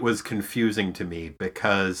cover, it was confusing to me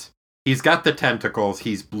because he's got the tentacles,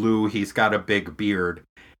 he's blue, he's got a big beard,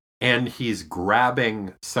 and he's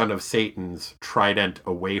grabbing Son of Satan's trident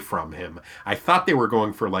away from him. I thought they were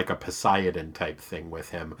going for like a Poseidon type thing with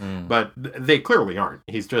him, but they clearly aren't.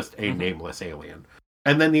 He's just a nameless alien.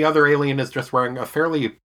 And then the other alien is just wearing a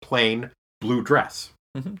fairly plain blue dress.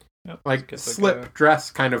 Mm-hmm. Yep. Like slip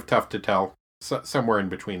dress, kind of tough to tell. Somewhere in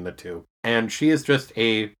between the two. And she is just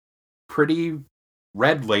a pretty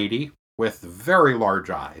red lady with very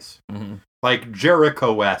large eyes. Mm-hmm. Like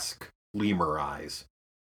Jericho-esque lemur eyes.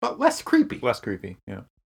 But less creepy. Less creepy, yeah.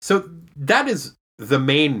 So that is the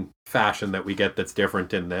main fashion that we get that's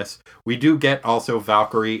different in this. We do get also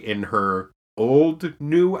Valkyrie in her old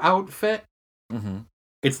new outfit. Mm-hmm.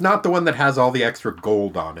 It's not the one that has all the extra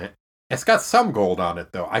gold on it. It's got some gold on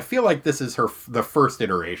it, though. I feel like this is the first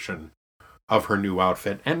iteration of her new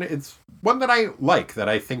outfit, and it's one that I like, that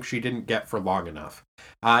I think she didn't get for long enough.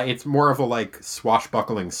 It's more of a, like,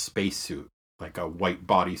 swashbuckling spacesuit, like a white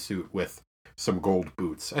bodysuit with some gold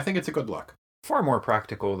boots. I think it's a good look. Far more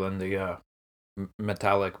practical than the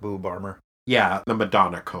metallic boob armor. Yeah, the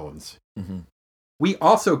Madonna cones. Mm-hmm. We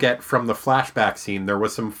also get, from the flashback scene, there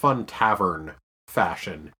was some fun tavern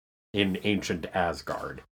fashion in ancient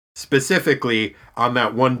Asgard. Specifically, on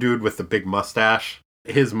that one dude with the big mustache,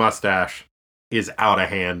 his mustache is out of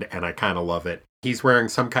hand, and I kind of love it. He's wearing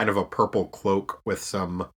some kind of a purple cloak with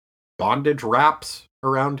some bondage wraps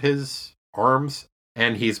around his arms,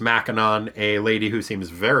 and he's macking on a lady who seems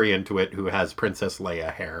very into it, who has Princess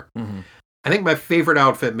Leia hair. Mm-hmm. I think my favorite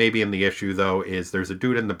outfit maybe in the issue, though, is there's a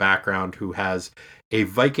dude in the background who has a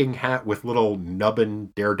Viking hat with little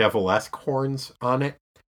nubbin Daredevil-esque horns on it,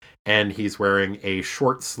 and he's wearing a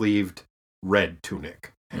short-sleeved red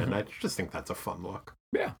tunic. And I just think that's a fun look.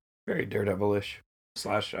 Yeah, very Daredevil-ish /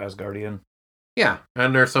 Asgardian. Yeah,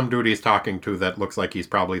 and there's some dude he's talking to that looks like he's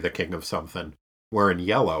probably the king of something. Wearing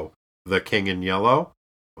yellow. The king in yellow?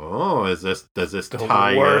 Oh, does this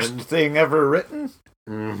tie in? The worst thing ever written?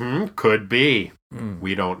 Mm-hmm, could be.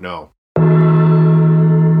 We don't know.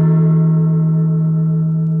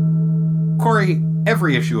 Corey,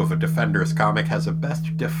 every issue of a Defenders comic has a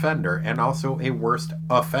best defender and also a worst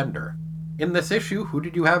offender. In this issue, who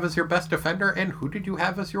did you have as your best defender and who did you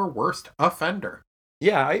have as your worst offender?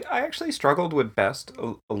 Yeah, I actually struggled with best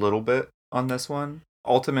a little bit on this one.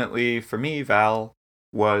 Ultimately, for me, Val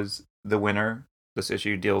was the winner. This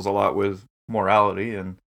issue deals a lot with morality,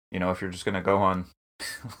 and, you know, if you're just going to go on,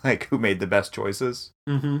 like, who made the best choices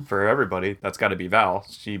for everybody, that's got to be Val.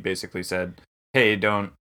 She basically said, hey,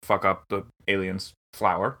 don't fuck up the aliens'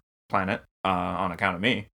 planet on account of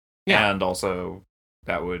me. Yeah. And also,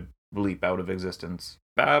 that would leap out of existence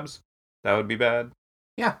Babs. That would be bad.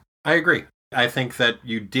 Yeah, I agree. I think that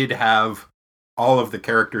you did have all of the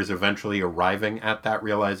characters eventually arriving at that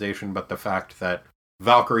realization, but the fact that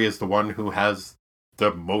Valkyrie is the one who has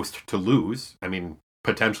the most to lose, I mean,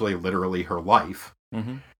 potentially literally her life,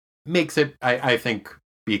 makes it, I think,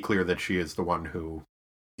 be clear that she is the one who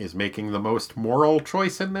is making the most moral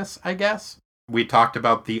choice in this, I guess. We talked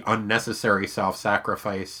about the unnecessary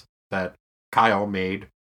self-sacrifice that Kyle made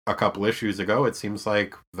a couple issues ago. It seems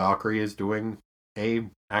like Valkyrie is doing a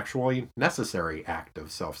actually necessary act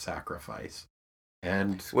of self-sacrifice.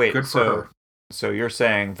 And good for her. So you're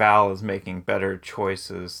saying Val is making better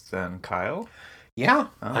choices than Kyle? Yeah,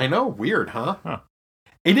 I know. Weird, huh?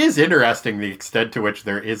 It is interesting the extent to which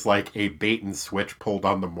there is like a bait and switch pulled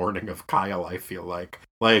on the morning of Kyle, I feel like.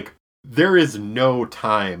 Like, there is no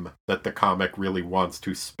time that the comic really wants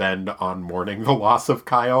to spend on mourning the loss of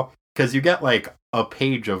Kyle. Because you get like a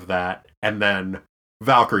page of that, and then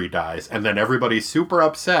Valkyrie dies, and then everybody's super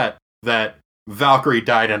upset that Valkyrie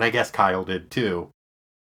died, and I guess Kyle did too.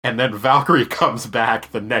 And then Valkyrie comes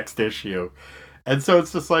back the next issue. And so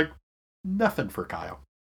it's just like, nothing for Kyle.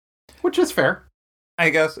 Which is fair. I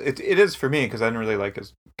guess it is for me, because I didn't really like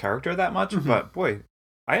his character that much, but boy,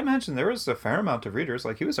 I imagine there was a fair amount of readers.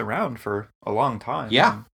 Like, he was around for a long time.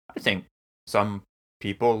 Yeah. And I think some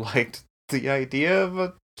people liked the idea of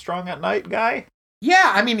a strong at night guy.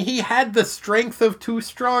 Yeah, I mean, he had the strength of two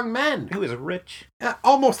strong men. He was rich.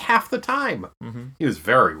 Almost half the time. He was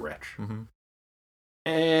very rich.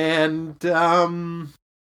 And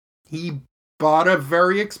he bought a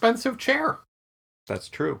very expensive chair. That's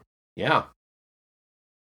true. Yeah.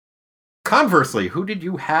 Conversely, who did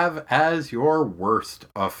you have as your worst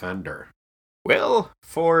offender? Well,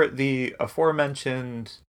 for the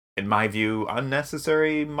aforementioned, in my view,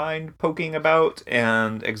 unnecessary mind poking about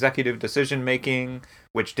and executive decision making,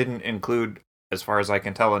 which didn't include, as far as I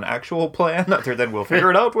can tell, an actual plan other than we'll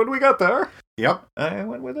figure it out when we get there. Yep. I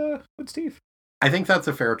went with Steve. I think that's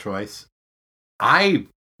a fair choice. I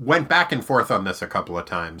went back and forth on this a couple of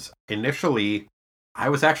times. Initially, I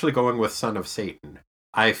was actually going with Son of Satan.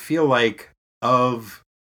 I feel like of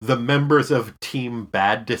the members of Team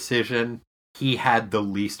Bad Decision, he had the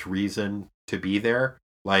least reason to be there.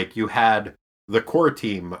 Like, you had the core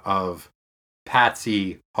team of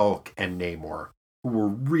Patsy, Hulk, and Namor, who were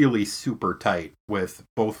really super tight with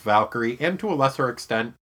both Valkyrie and, to a lesser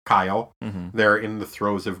extent, Kyle. They're in the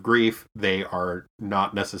throes of grief. They are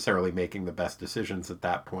not necessarily making the best decisions at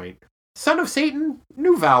that point. Son of Satan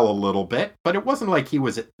knew Val a little bit, but it wasn't like he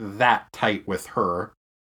was that tight with her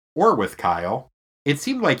or with Kyle. It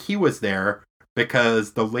seemed like he was there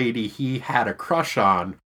because the lady he had a crush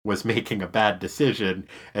on was making a bad decision,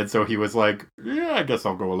 and so he was like, yeah, I guess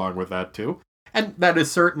I'll go along with that too. And that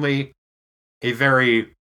is certainly a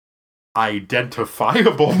very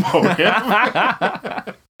identifiable motive.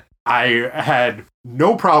 I had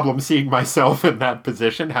no problem seeing myself in that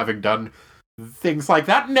position, having done things like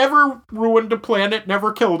that. Never ruined a planet,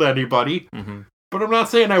 never killed anybody. But I'm not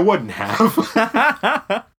saying I wouldn't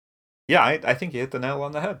have. Yeah, I think you hit the nail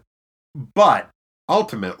on the head. But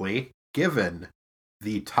ultimately, given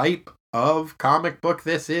the type of comic book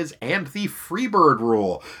this is and the Freebird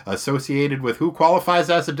rule associated with who qualifies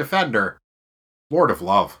as a defender, Lord of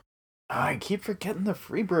Love. I keep forgetting the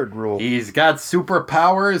Freebird rule. He's got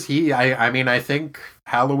superpowers. I think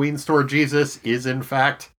Halloween Store Jesus is in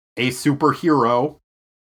fact a superhero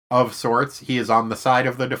of sorts. He is on the side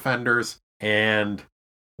of the defenders, and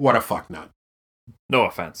what a fucknut. No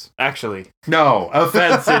offense. Actually. No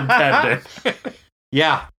offense intended.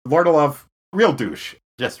 Yeah, Lord of Love, real douche.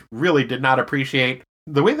 Just really did not appreciate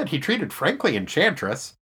the way that he treated, frankly,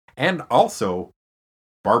 Enchantress, and also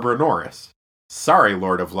Barbara Norris. Sorry,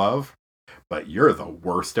 Lord of Love, but you're the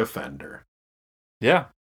worst offender. Yeah.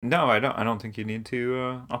 No, I don't think you need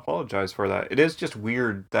to apologize for that. It is just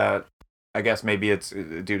weird that, I guess maybe it's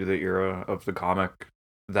due to the era of the comic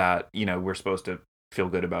that, we're supposed to feel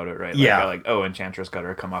good about it, right? Like, oh, Enchantress got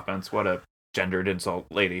her comeuppance. What a gendered insult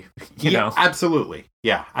lady, you know? Absolutely.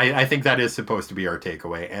 Yeah, I think that is supposed to be our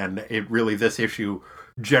takeaway. And this issue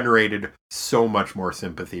generated so much more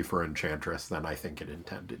sympathy for Enchantress than I think it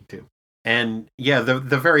intended to. And yeah, the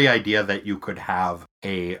very idea that you could have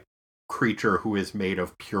a creature who is made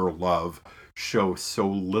of pure love show so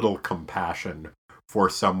little compassion for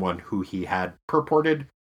someone who he had purported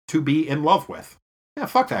to be in love with. Yeah,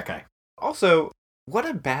 fuck that guy. Also, what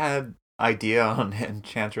a bad idea on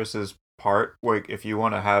Enchantress's part. Like, if you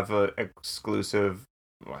want to have an exclusive,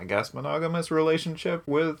 I guess, monogamous relationship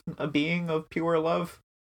with a being of pure love,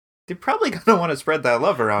 they're probably going to want to spread that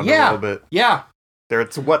love around a little bit. Yeah.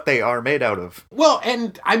 It's what they are made out of. Well,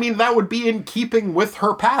 and I mean, that would be in keeping with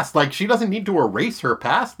her past. Like, she doesn't need to erase her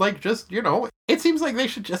past. Like, just, it seems like they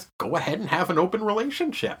should just go ahead and have an open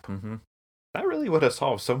relationship. Mm-hmm. That really would have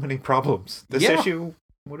solved so many problems. This issue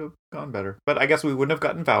would have gone better. But I guess we wouldn't have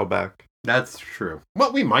gotten Val back. That's true.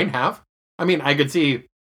 Well, we might have. I mean, I could see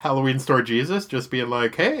Halloween Store Jesus just being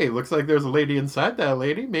like, hey, looks like there's a lady inside that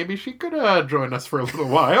lady. Maybe she could join us for a little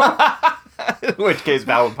while. In which case,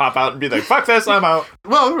 Val would pop out and be like, fuck this, I'm out.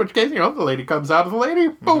 Well, in which case, the lady comes out of the lady,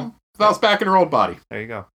 boom, Val's back in her old body. There you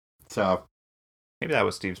go. So. Maybe that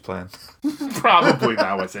was Steve's plan. Probably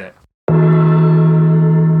that was it.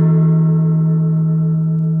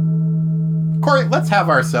 Corey, let's have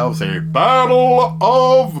ourselves a Battle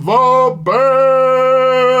of the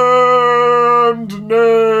Band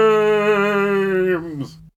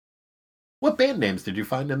Names. What band names did you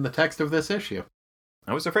find in the text of this issue?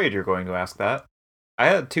 I was afraid you were going to ask that. I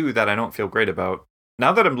had two that I don't feel great about.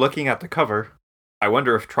 Now that I'm looking at the cover, I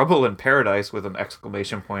wonder if Trouble in Paradise with an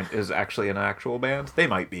exclamation point is actually an actual band. They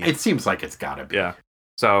might be. It seems like it's gotta be. Yeah.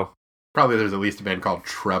 So. Probably there's at least a band called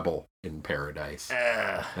Treble in Paradise.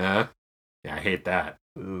 Yeah, I hate that.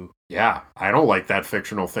 Ooh. Yeah, I don't like that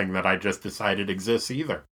fictional thing that I just decided exists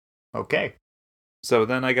either. Okay. So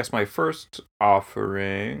then I guess my first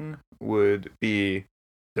offering would be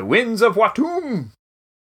The Winds of Watum.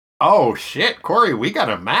 Oh, shit, Corey, we got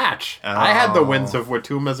a match. Oh. I had the Winds of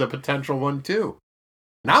Watum as a potential one, too.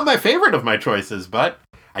 Not my favorite of my choices, but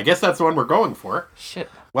I guess that's the one we're going for.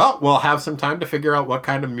 Shit. Well, we'll have some time to figure out what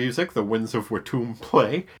kind of music the Winds of Watum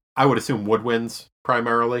play. I would assume woodwinds,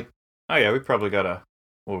 primarily. Oh, yeah, we probably got a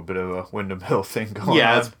little bit of a Windham Hill thing going on.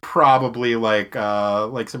 Yeah, it's probably like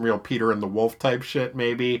some real Peter and the Wolf type shit,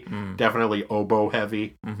 maybe. Definitely oboe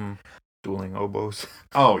heavy. Mm-hmm. Dueling oboes.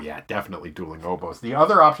 Oh, yeah, definitely dueling oboes. The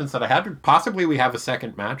other options that I had, possibly we have a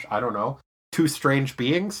second match. I don't know. Two Strange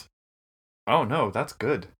Beings. Oh, no, that's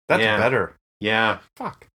good. That's better. Yeah.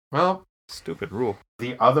 Fuck. Well. Stupid rule.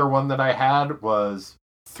 The other one that I had was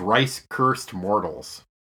Thrice Cursed Mortals.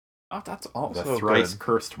 Oh, that's also the Thrice good.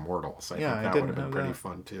 Cursed Mortals. I think that would have been pretty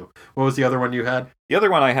fun, too. What was the other one you had? The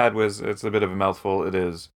other one I had it's a bit of a mouthful. It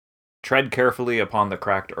is Tread Carefully Upon the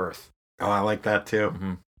Cracked Earth. Oh, I like that, too.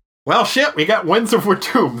 Mm-hmm. Well, shit, we got Winds of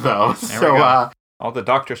Watum, though. All the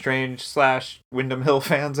Doctor Strange / Windham Hill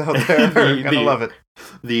fans out there are going to love it.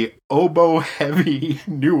 The oboe-heavy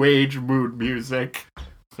New Age mood music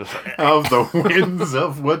of the Winds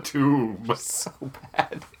of Watum. So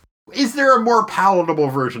bad. Is there a more palatable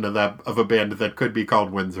version of a band that could be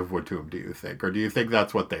called Winds of Watum, do you think? Or do you think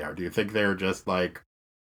that's what they are? Do you think they're just like...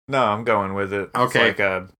 No, I'm going with it. Okay. It's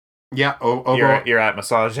like yeah, you're at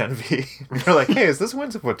Massage Envy. You're like, hey, is this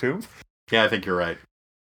Winds of Watum? Yeah, I think you're right.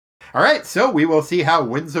 All right, so we will see how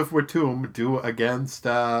Winds of Watum do against...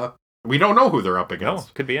 we don't know who they're up against.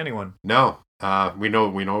 No, could be anyone. No, we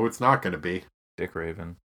know it's not going to be. Dick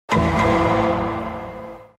Raven.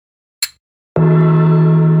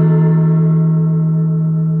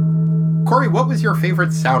 Corey, what was your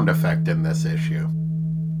favorite sound effect in this issue?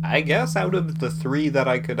 I guess out of the three that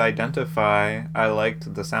I could identify, I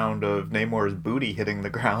liked the sound of Namor's booty hitting the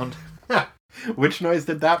ground. Which noise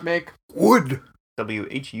did that make? Wood.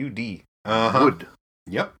 W-H-U-D. Uh-huh. Wood.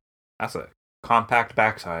 Yep. That's a compact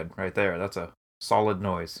backside right there. That's a solid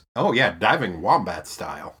noise. Oh, yeah, diving wombat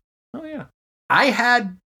style. Oh, I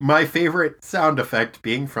had my favorite sound effect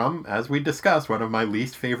being from, as we discussed, one of my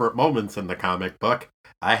least favorite moments in the comic book.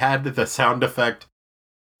 I had the sound effect,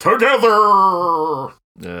 together!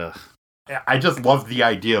 Ugh. I just love the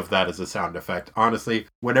idea of that as a sound effect. Honestly,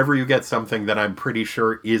 whenever you get something that I'm pretty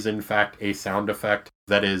sure is in fact a sound effect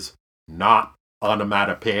that is not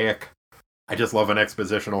onomatopoeic, I just love an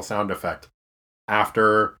expositional sound effect.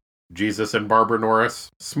 After Jesus and Barbara Norris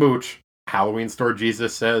smooch, Halloween Store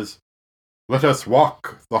Jesus says, "Let us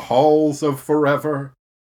walk the halls of forever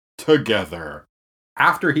together."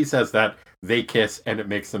 After he says that, they kiss and it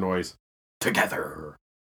makes the noise, together.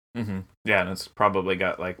 Mm-hmm. Yeah, and it's probably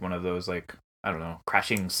got like one of those, like, I don't know,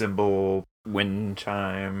 crashing cymbal, wind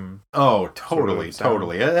chime. Oh, totally, sort of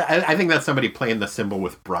totally. I think that's somebody playing the cymbal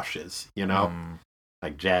with brushes, you know? Mm,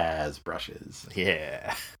 Like jazz brushes.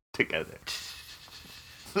 yeah, together.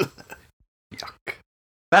 Yuck.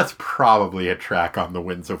 That's probably a track on the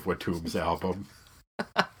Winds of Watomb's album.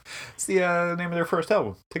 It's the name of their first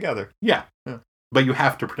album, Together. Yeah. Yeah. But you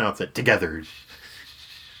have to pronounce it together.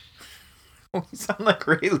 You sound like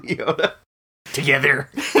Ray Liotta. Together.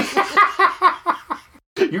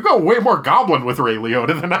 You go way more goblin with Ray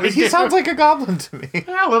Liotta than I do. He sounds like a goblin to me.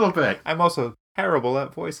 Yeah, a little bit. I'm also terrible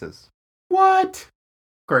at voices. What?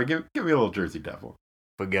 Corey, give me a little Jersey Devil.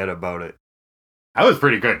 Forget about it. That was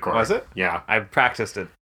pretty good, Corey. Was it? Yeah. I've practiced it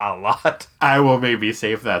a lot. I will maybe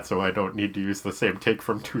save that so I don't need to use the same take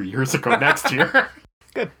from 2 years ago next year.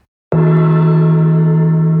 Good.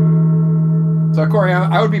 So, Corey,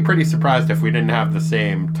 I would be pretty surprised if we didn't have the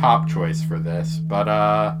same top choice for this, but,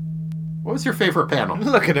 what was your favorite panel?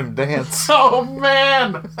 Look at him dance. Oh,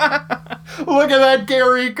 man! Look at that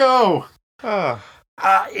Gary go!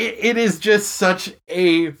 It is just such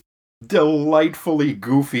a delightfully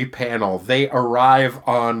goofy panel. They arrive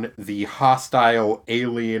on the hostile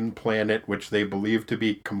alien planet, which they believe to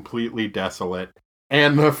be completely desolate.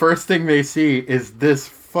 And the first thing they see is this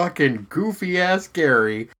fucking goofy-ass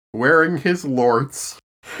Gary wearing his lorts,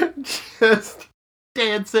 just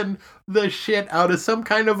dancing the shit out of some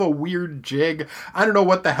kind of a weird jig. I don't know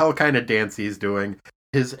what the hell kind of dance he's doing.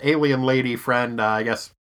 His alien lady friend, I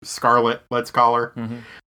guess Scarlet, let's call her,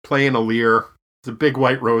 playing a lyre. There's a big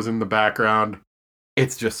white rose in the background.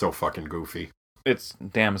 It's just so fucking goofy. It's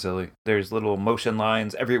damn silly. There's little motion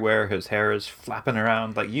lines everywhere. His hair is flapping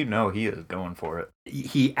around. Like, you know he is going for it.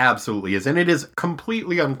 He absolutely is. And it is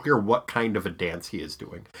completely unclear what kind of a dance he is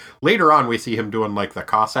doing. Later on, we see him doing, like, the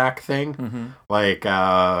Cossack thing. Like,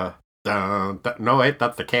 no, wait,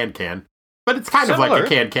 that's the can-can. But it's kind of like a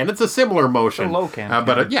can-can. It's a similar motion. It's a low can-can.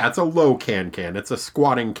 But yeah, it's a low can-can. It's a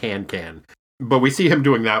squatting can-can. But we see him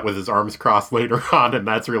doing that with his arms crossed later on, and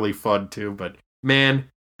that's really fun, too. But, man,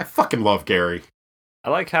 I fucking love Gary. I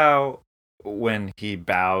like how when he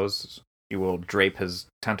bows, he will drape his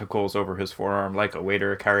tentacles over his forearm like a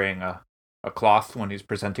waiter carrying a cloth when he's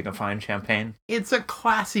presenting a fine champagne. It's a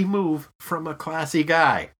classy move from a classy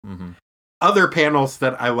guy. Other panels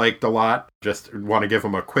that I liked a lot, just want to give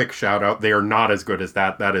them a quick shout out. They are not as good as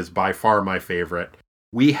that. That is by far my favorite.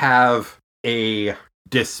 We have a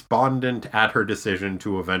despondent at her decision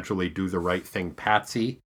to eventually do the right thing,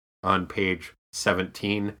 Patsy, on page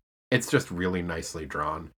 17. It's just really nicely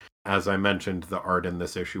drawn. As I mentioned, the art in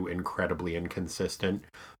this issue incredibly inconsistent.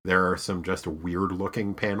 There are some just weird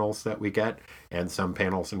looking panels that we get, and some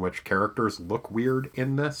panels in which characters look weird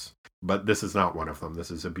in this. But this is not one of them.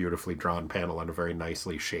 This is a beautifully drawn panel and a very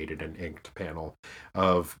nicely shaded and inked panel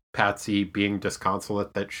of Patsy being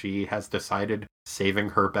disconsolate that she has decided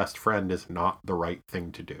saving her best friend is not the right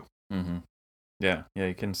thing to do. Yeah,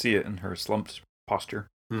 you can see it in her slumped posture.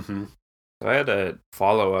 So I had a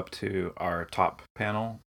follow-up to our top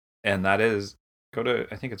panel, and that is, go to,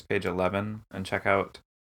 I think it's page 11, and check out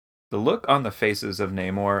the look on the faces of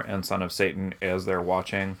Namor and Son of Satan as they're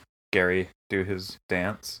watching Gary do his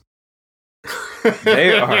dance.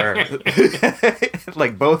 They are,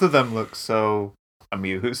 like, both of them look so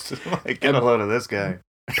amused. Like, get a load of this guy.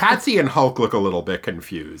 Patsy and Hulk look a little bit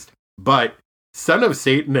confused, but Son of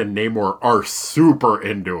Satan and Namor are super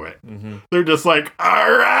into it. They're just like,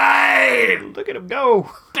 all right! Look at him go!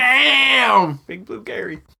 Damn! Big Blue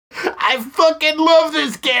Gary. I fucking love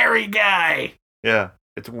this Gary guy! Yeah,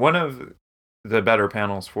 it's one of the better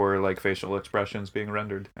panels for, like, facial expressions being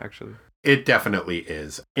rendered, actually. It definitely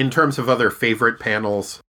is. In terms of other favorite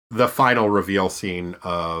panels, the final reveal scene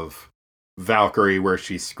of Valkyrie where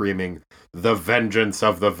she's screaming, "The vengeance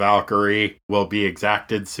of the Valkyrie will be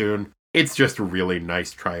exacted soon." It's just a really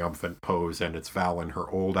nice triumphant pose, and it's Val in her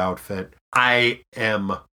old outfit. I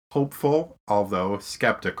am hopeful, although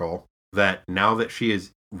skeptical, that now that she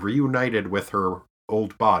is reunited with her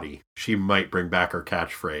old body, she might bring back her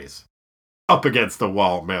catchphrase. up against the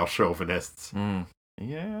wall, male chauvinists.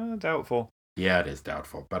 Yeah, doubtful. Yeah, it is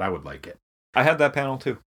doubtful, but I would like it. I had that panel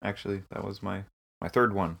too, actually. That was my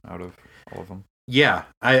third one out of all of them. Yeah,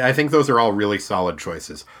 I think those are all really solid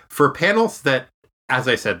choices. For panels that, as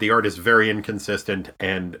I said, the art is very inconsistent,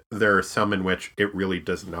 and there are some in which it really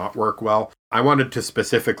does not work well. I wanted to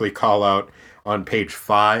specifically call out on page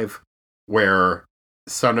 5, where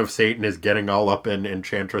Son of Satan is getting all up in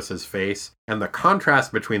Enchantress's face, and the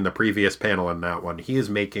contrast between the previous panel and that one, he is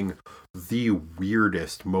making the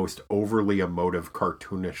weirdest, most overly emotive,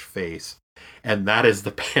 cartoonish face. And that is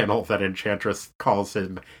the panel that Enchantress calls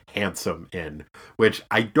him handsome in, which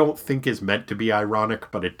I don't think is meant to be ironic,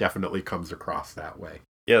 but it definitely comes across that way.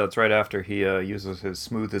 Yeah, that's right after he uses his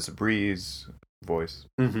smooth as a breeze voice.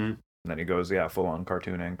 Mm-hmm. And then he goes, full on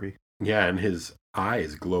cartoon angry. Yeah, and his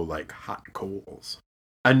eyes glow like hot coals.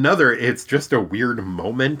 It's just a weird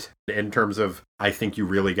moment in terms of, I think you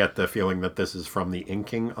really get the feeling that this is from the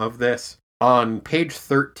inking of this. On page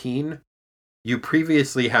 13, you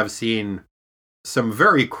previously have seen some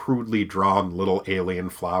very crudely drawn little alien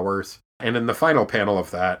flowers. And in the final panel of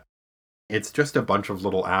that, it's just a bunch of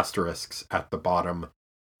little asterisks at the bottom,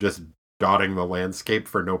 just dotting the landscape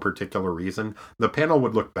for no particular reason. The panel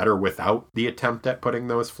would look better without the attempt at putting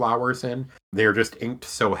those flowers in. They're just inked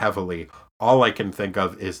so heavily. All I can think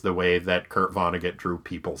of is the way that Kurt Vonnegut drew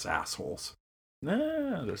people's assholes.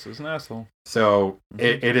 This is an asshole. So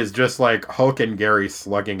it is just like Hulk and Gary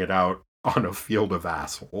slugging it out on a field of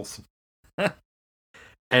assholes.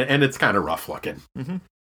 and it's kind of rough looking. Mm-hmm.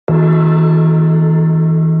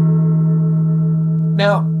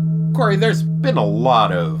 Now, Corey, there's been a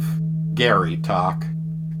lot of Gary talk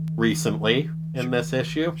recently in this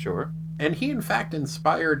issue. Sure. And he, in fact,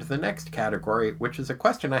 inspired the next category, which is a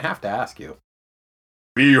question I have to ask you.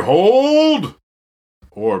 Behold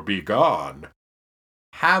or be gone.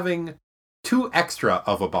 Having 2 extra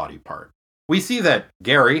of a body part. We see that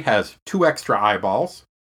Gary has 2 extra eyeballs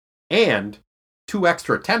and 2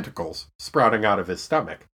 extra tentacles sprouting out of his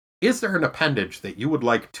stomach. Is there an appendage that you would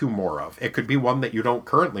like 2 more of? It could be one that you don't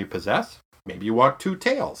currently possess. Maybe you want 2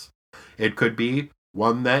 tails. It could be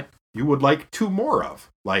one that you would like 2 more of.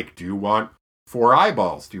 Like, do you want 4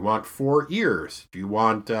 eyeballs? Do you want 4 ears? Do you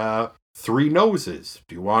want 3 noses?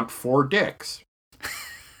 Do you want 4 dicks?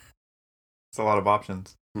 It's a lot of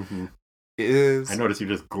options. Mm-hmm. I noticed you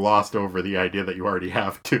just glossed over the idea that you already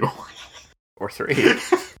have 2. Or 3.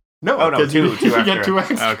 No, 2 you extra. get 2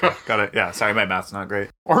 extra. Okay, got it. Yeah, sorry, my math's not great.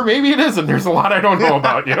 Or maybe it isn't. There's a lot I don't know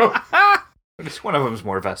about you. Just one of them's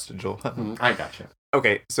more vestigial. I gotcha.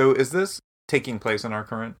 Okay, so is this taking place in our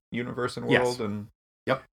current universe and world? Yes. And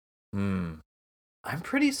Yep. I'm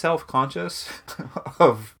pretty self-conscious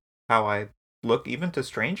of how I look even to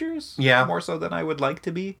strangers. Yeah. More so than I would like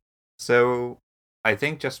to be. So I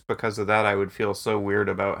think just because of that, I would feel so weird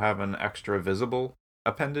about having extra visible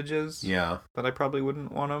appendages. Yeah. That I probably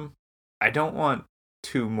wouldn't want them. I don't want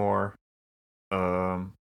 2 more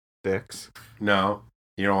dicks. No,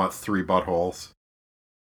 you don't want 3 buttholes.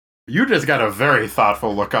 You just got a very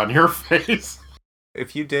thoughtful look on your face.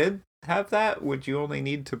 If you did have that, would you only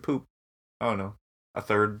need to poop, oh no, a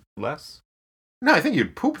third less? No, I think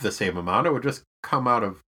you'd poop the same amount. It would just come out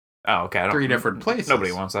of Oh, okay. 3 different places.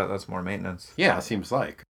 Nobody wants that. That's more maintenance. Yeah, seems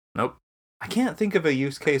like. Nope. I can't think of a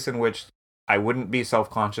use case in which I wouldn't be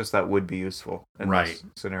self-conscious that would be useful in this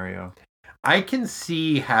scenario. I can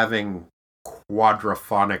see having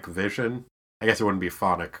quadraphonic vision. I guess it wouldn't be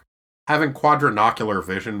phonic. Having quadranocular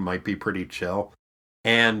vision might be pretty chill.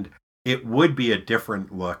 And it would be a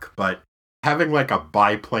different look, but having like a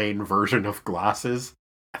biplane version of glasses,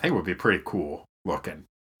 I think would be pretty cool looking.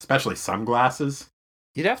 Especially sunglasses.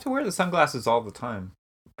 You'd have to wear the sunglasses all the time.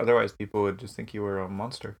 Otherwise, people would just think you were a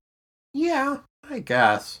monster. Yeah, I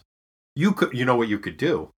guess. You know what you could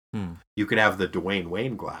do? You could have the Dwayne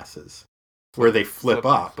Wayne glasses. Where they flip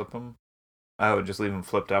up. Flip them? I would just leave them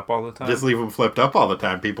flipped up all the time? Just leave them flipped up all the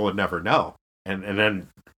time. People would never know. And then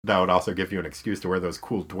that would also give you an excuse to wear those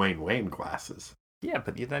cool Dwayne Wayne glasses. Yeah,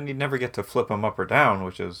 but then you'd never get to flip them up or down,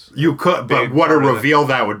 which is... You could, but what a reveal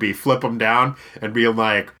that would be. Flip them down and be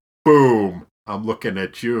like, boom, I'm looking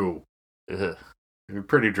at you. Ugh. It'd be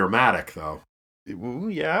pretty dramatic, though. Ooh,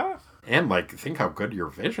 yeah? And, think how good your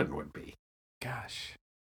vision would be. Gosh.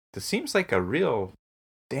 This seems like a real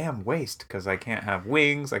damn waste, because I can't have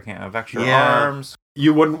wings, I can't have extra arms.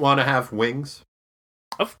 You wouldn't want to have wings?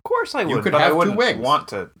 Of course I would, you could but have I wouldn't 2 wings. Want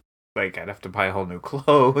to... I'd have to buy whole new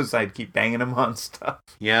clothes. I'd keep banging them on stuff.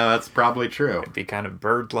 Yeah, that's probably true. It'd be kind of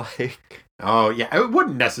bird-like. Oh, yeah. It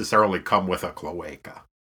wouldn't necessarily come with a cloaca.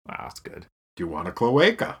 Wow, that's good. Do you want a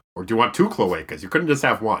cloaca? Or do you want 2 cloacas? You couldn't just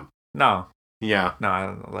have 1. No. Yeah. No,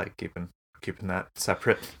 I like keeping keeping that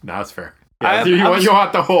separate. No, that's fair. Yeah, you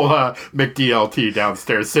want the whole McDLT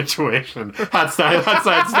downstairs situation. Hot side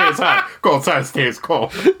stays hot. Cold side stays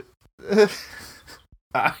cold.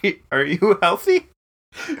 Are you healthy?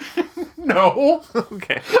 No.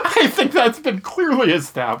 Okay. I think that's been clearly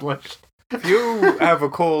established. If you have a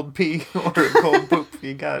cold pee or a cold poop,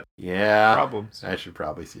 you got problems. I should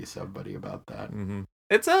probably see somebody about that. Mm-hmm.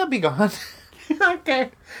 It's be gone. Okay.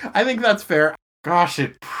 I think that's fair. Gosh,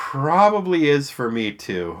 it probably is for me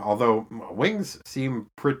too. Although wings seem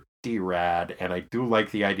pretty rad, and I do like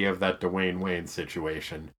the idea of that Dwayne Wayne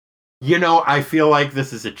situation. You know, I feel like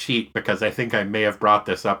this is a cheat because I think I may have brought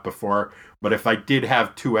this up before, but if I did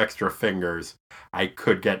have 2 extra fingers, I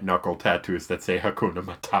could get knuckle tattoos that say Hakuna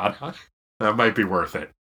Matata. That might be worth it.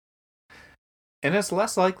 And it's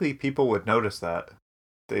less likely people would notice that.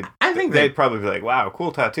 I think they'd probably be like, wow,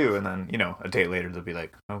 cool tattoo. And then, a day later, they'll be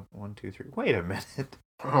like, oh, 1, 2, 3. Wait a minute.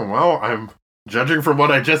 Oh, well, I'm judging from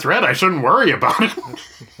what I just read. I shouldn't worry about it.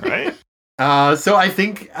 Right? So I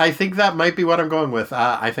think that might be what I'm going with.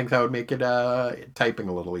 I think that would make it typing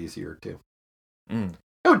a little easier, too. Mm.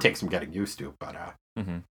 It would take some getting used to, but...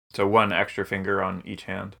 Mm-hmm. So 1 extra finger on each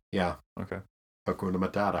hand? Yeah. Okay. Hakuna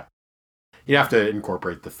Matata. You have to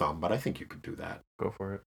incorporate the thumb, but I think you could do that. Go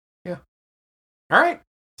for it. Yeah. All right.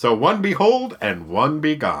 So 1 behold and 1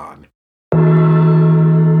 be gone.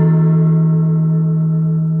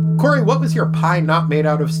 Corey, what was your pie not made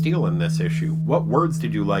out of steel in this issue? What words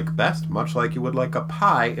did you like best, much like you would like a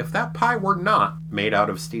pie if that pie were not made out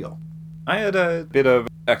of steel? I had a bit of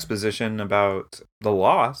exposition about the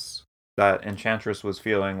loss that Enchantress was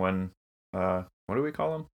feeling when, what do we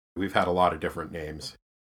call him? We've had a lot of different names.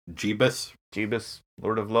 Jeebus,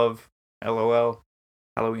 Lord of Love, LOL,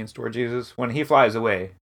 Halloween Store Jesus. When he flies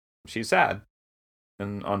away, she's sad.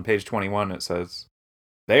 And on page 21 it says,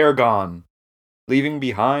 "They are gone, leaving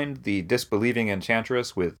behind the disbelieving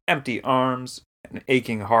Enchantress with empty arms, an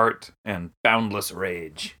aching heart, and boundless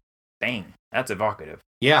rage." Dang, that's evocative.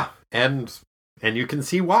 Yeah, and you can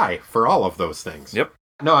see why for all of those things. Yep.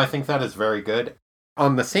 No, I think that is very good.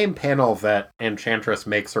 On the same panel that Enchantress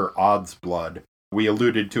makes her odds blood, we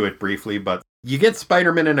alluded to it briefly, but you get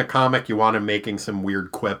Spider-Man in a comic, you want him making some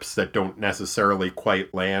weird quips that don't necessarily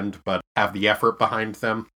quite land, but have the effort behind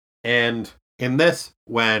them. And in this,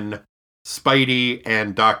 when Spidey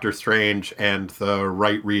and Doctor Strange and the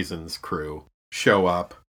Right Reasons crew show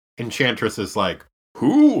up, Enchantress is like,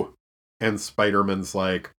 "Who?" And Spider-Man's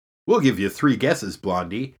like, "We'll give you 3 guesses,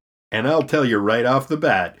 Blondie, and I'll tell you right off the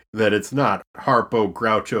bat that it's not Harpo,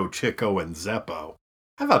 Groucho, Chico, and Zeppo."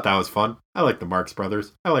 I thought that was fun. I like the Marx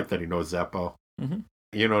Brothers. I like that he knows Zeppo. Mm-hmm.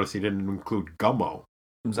 You notice he didn't include Gummo.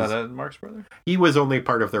 Is that a Marx Brother? He was only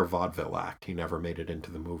part of their vaudeville act. He never made it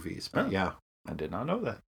into the movies. But yeah. I did not know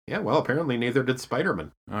that. Yeah, well, apparently neither did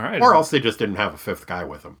Spider-Man. All right. Or else they just didn't have a 5th guy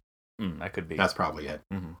with them. That could be. That's probably it.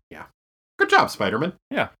 Mm-hmm. Yeah. Good job, Spider-Man.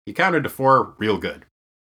 Yeah. You counted to 4 real good.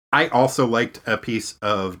 I also liked a piece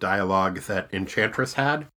of dialogue that Enchantress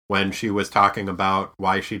had when she was talking about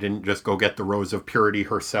why she didn't just go get the Rose of Purity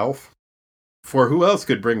herself. "For who else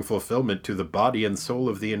could bring fulfillment to the body and soul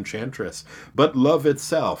of the Enchantress but love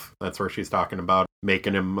itself?" That's where she's talking about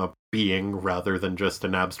making him a being rather than just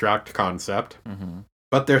an abstract concept. Mm-hmm.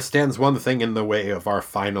 "But there stands one thing in the way of our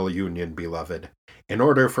final union, beloved. In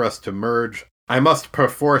order for us to merge, I must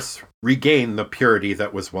perforce regain the purity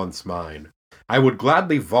that was once mine. I would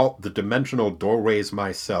gladly vault the dimensional doorways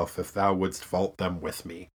myself if thou wouldst vault them with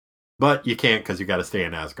me. But you can't because you got to stay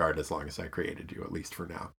in Asgard as long as I created you, at least for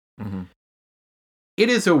now." Mm-hmm. It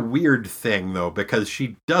is a weird thing, though, because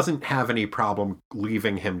she doesn't have any problem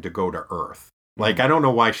leaving him to go to Earth. Like, I don't know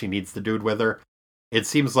why she needs the dude with her. It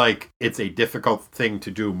seems like it's a difficult thing to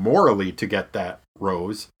do morally to get that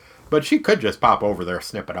rose, but she could just pop over there,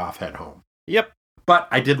 snip it off, head home. Yep. But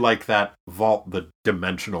I did like that vault the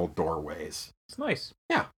dimensional doorways. It's nice.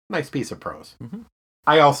 Yeah, nice piece of prose. Mm-hmm.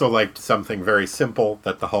 I also liked something very simple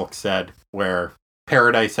that the Hulk said, where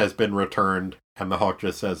paradise has been returned, and the Hulk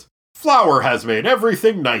just says, "Flower has made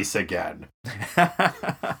everything nice again."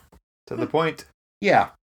 To the point.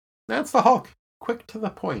 Yeah, that's the Hulk. Quick to the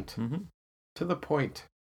point. Mm-hmm. To the point.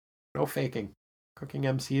 No faking. Cooking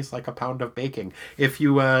MCs like a pound of baking. If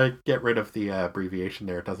you get rid of the abbreviation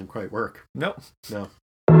there, it doesn't quite work. No.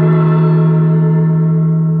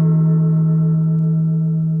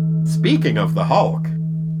 Speaking of the Hulk,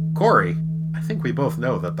 Corey, I think we both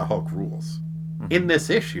know that the Hulk rules. Mm-hmm. In this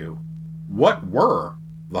issue, what were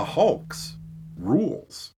the Hulk's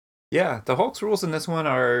rules? Yeah, the Hulk's rules in this one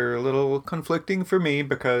are a little conflicting for me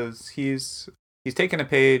because he's taken a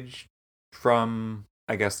page from,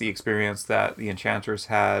 I guess, the experience that the Enchantress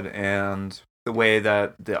had, and the way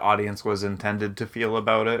that the audience was intended to feel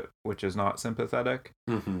about it, which is not sympathetic.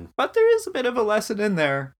 Mm-hmm. But there is a bit of a lesson in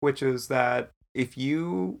there, which is that if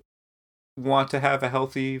you want to have a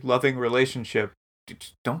healthy, loving relationship,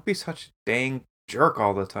 don't be such a dang jerk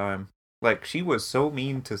all the time. Like, she was so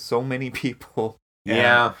mean to so many people.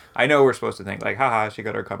 Yeah. I know we're supposed to think, like, haha, she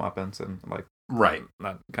got her comeuppance, and, like, Right.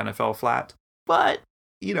 that kind of fell flat. But,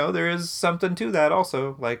 you know, there is something to that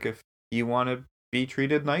also. Like, if you want to be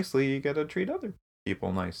treated nicely, you gotta treat other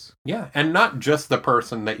people nice. Yeah, and not just the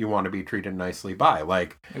person that you want to be treated nicely by.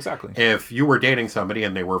 Like, Exactly. if you were dating somebody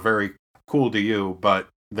and they were very cool to you, but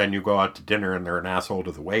then you go out to dinner and they're an asshole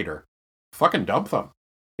to the waiter, fucking dump them.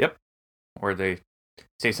 Yep. Or they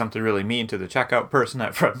say something really mean to the checkout person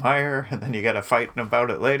at Fred Meyer, and then you get a fight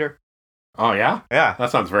about it later. Oh, yeah? Yeah.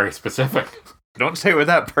 That sounds very specific. Don't stay with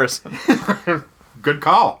that person. Good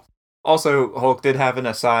call. Also, Hulk did have an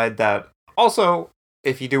aside that, also,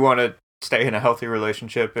 if you do want to stay in a healthy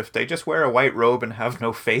relationship, if they just wear a white robe and have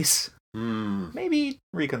no face, maybe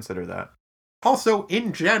reconsider that. Also,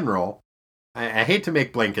 in general, I hate to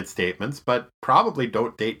make blanket statements, but probably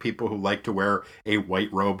don't date people who like to wear a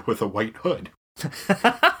white robe with a white hood.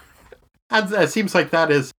 It seems like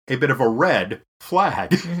that is a bit of a red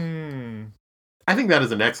flag. I think that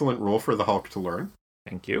is an excellent rule for the Hulk to learn.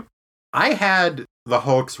 Thank you. I had the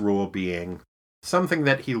Hulk's rule being something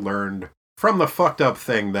that he learned from the fucked up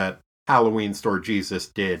thing that Halloween Store Jesus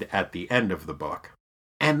did at the end of the book.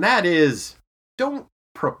 And that is, don't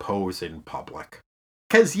propose in public.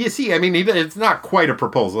 Because you see, I mean, it's not quite a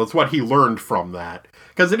proposal. It's what he learned from that.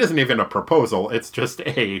 Because it isn't even a proposal. It's just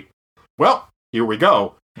a, well, here we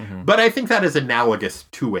go. Mm-hmm. But I think that is analogous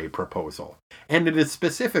to a proposal. And it is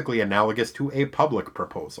specifically analogous to a public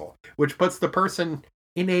proposal, which puts the person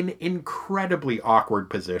in an incredibly awkward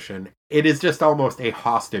position. It is just almost a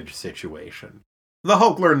hostage situation. The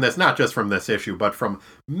Hulk learned this not just from this issue, but from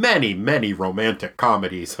many, many romantic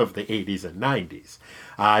comedies of the 80s and 90s.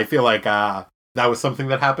 I feel like that was something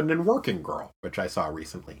that happened in Working Girl, which I saw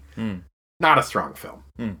recently. Not a strong film.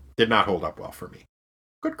 Did not hold up well for me.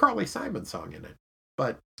 Good Carly Simon song in it,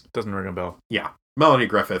 but doesn't ring a bell. Yeah. Melanie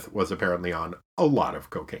Griffith was apparently on a lot of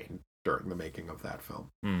cocaine during the making of that film.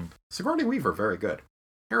 Sigourney Weaver, very good.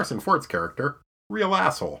 Harrison Ford's character, real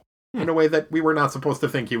asshole. In a way that we were not supposed to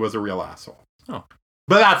think he was a real asshole. Oh.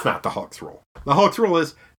 But that's not the Hulk's rule. The Hulk's rule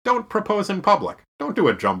is, don't propose in public. Don't do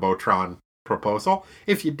a Jumbotron proposal.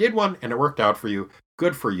 If you did one and it worked out for you,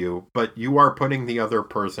 good for you, but you are putting the other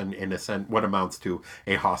person in what amounts to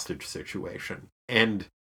a hostage situation. And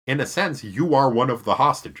in a sense, you are one of the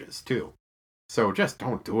hostages, too. So just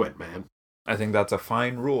don't do it, man. I think that's a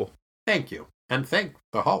fine rule. Thank you. And thank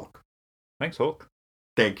the Hulk. Thanks, Hulk.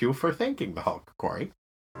 Thank you for thanking the Hulk, Corey.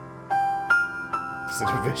 Is it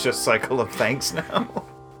a vicious cycle of thanks now?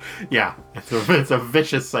 Yeah, it's a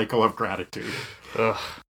vicious cycle of gratitude. Ugh.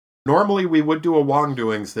 Normally we would do a Wong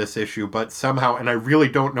Doings this issue, but somehow, and I really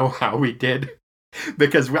don't know how we did,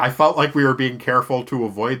 because I felt like we were being careful to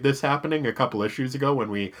avoid this happening a couple issues ago when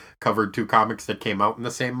we covered two comics that came out in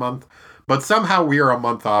the same month. But somehow we are a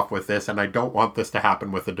month off with this, and I don't want this to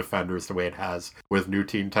happen with the Defenders the way it has with New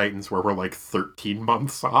Teen Titans, where we're like 13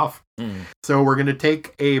 months off. So we're going to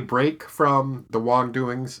take a break from the Wong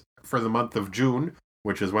Doings for the month of June,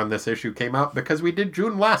 which is when this issue came out, because we did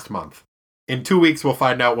June last month. In 2 weeks, we'll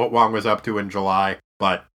find out what Wong was up to in July,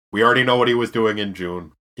 but we already know what he was doing in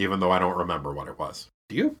June, even though I don't remember what it was.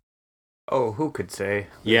 Do you? Oh, who could say?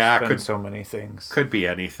 Yeah, There's been so many things. Could be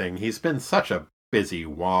anything. He's been such a busy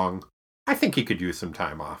Wong. I think he could use some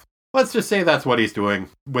time off. Let's just say that's what he's doing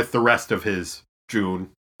with the rest of his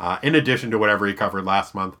June. In addition to whatever he covered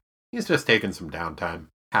last month, he's just taking some downtime,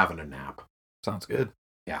 having a nap. Sounds good.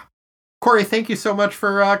 Yeah. Corey, thank you so much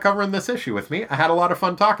for covering this issue with me. I had a lot of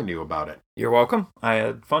fun talking to you about it. You're welcome. I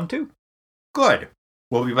had fun too. Good.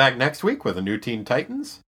 We'll be back next week with a new Teen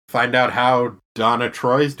Titans. Find out how Donna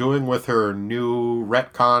Troy's doing with her new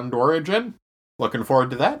retconned origin. Looking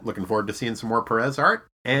forward to that. Looking forward to seeing some more Perez art.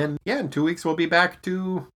 And yeah, in 2 weeks we'll be back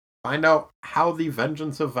to find out how the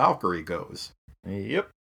Vengeance of Valkyrie goes.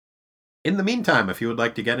 Yep. In the meantime, if you would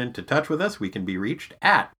like to get into touch with us, we can be reached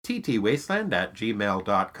at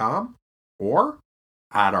ttwasteland@gmail.com or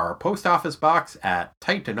at our post office box at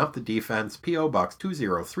Tighten Up the Defense, P.O. Box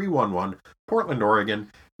 20311, Portland,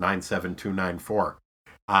 Oregon, 97294.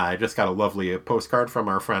 I just got a lovely postcard from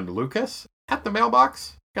our friend Lucas at the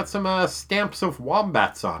mailbox. Got some stamps of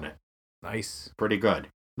wombats on it. Nice. Pretty good.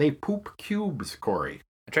 They poop cubes, Corey.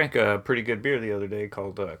 I drank a pretty good beer the other day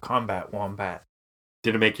called Combat Wombat.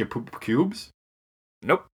 Did it make you poop cubes?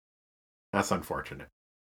 Nope. That's unfortunate.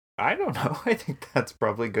 I don't know. I think that's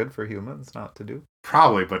probably good for humans not to do.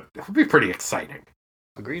 Probably, but it would be pretty exciting.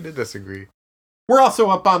 Agree to disagree. We're also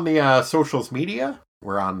up on the socials media.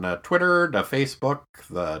 We're on Twitter, the Facebook,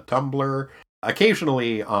 the Tumblr.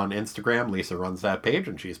 Occasionally on Instagram. Lisa runs that page,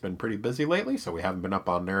 and she's been pretty busy lately, so we haven't been up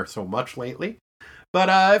on there so much lately.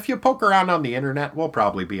 But if you poke around on the internet, we'll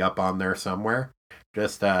probably be up on there somewhere.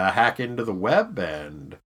 Just hack into the web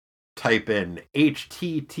and type in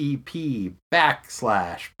http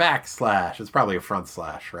 // it's probably a front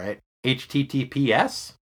slash, right?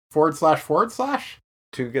 https /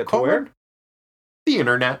 To get to where? The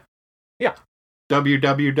internet. Yeah.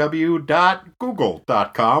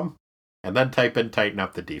 www.google.com, and then type in Tighten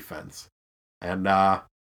Up the Defense. And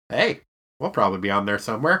hey, we'll probably be on there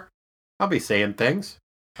somewhere. I'll be saying things.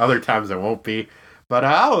 Other times I won't be, but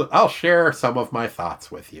I'll share some of my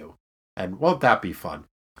thoughts with you. And won't that be fun?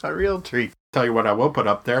 A real treat. Tell you what I will put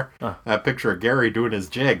up there. A picture of Gary doing his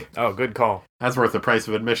jig. Oh, good call. That's worth the price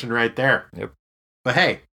of admission right there. Yep. But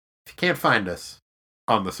hey, if you can't find us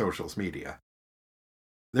on the socials media,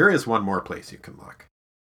 there is one more place you can look.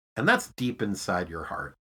 And that's deep inside your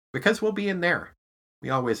heart. Because we'll be in there. We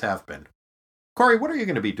always have been. Corey, what are you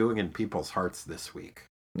going to be doing in people's hearts this week?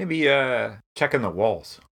 Maybe checking the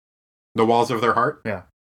walls. The walls of their heart? Yeah.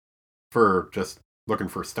 For just looking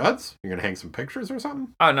for studs? You're going to hang some pictures or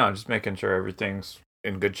something? Oh, no, just making sure everything's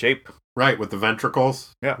in good shape. Right, with the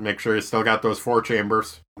ventricles. Yeah. Make sure you still got those 4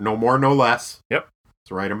 chambers. No more, no less. Yep. It's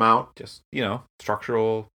the right amount. Just,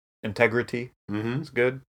 structural integrity. Mm-hmm. It's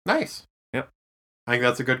good. Nice. Yep. I think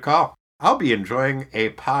that's a good call. I'll be enjoying a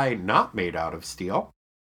pie not made out of steel.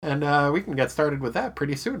 And we can get started with that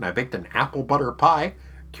pretty soon. I baked an apple butter pie.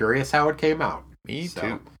 Curious how it came out. Me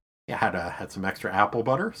too. Yeah, had some extra apple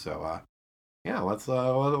butter. So,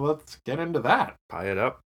 let's get into that. Pie it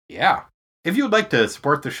up. Yeah. If you'd like to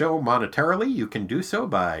support the show monetarily, you can do so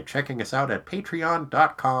by checking us out at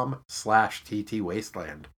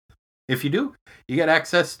patreon.com/ttwasteland. If you do, you get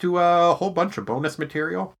access to a whole bunch of bonus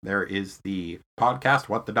material. There is the podcast,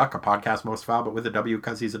 What the Duck, a podcast most foul, but with a W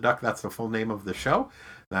because he's a duck. That's the full name of the show.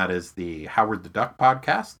 That is the Howard the Duck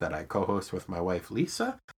podcast that I co-host with my wife,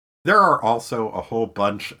 Lisa. There are also a whole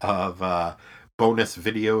bunch of bonus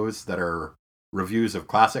videos that are reviews of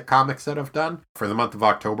classic comics that I've done. For the month of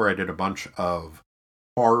October, I did a bunch of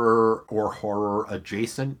horror or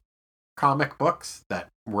horror-adjacent comic books that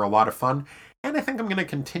were a lot of fun. And I think I'm going to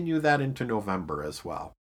continue that into November as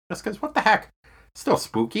well. Just because, what the heck? Still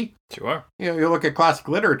spooky. Sure. You look at classic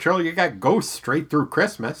literature, you got ghosts straight through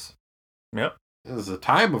Christmas. Yep. This is a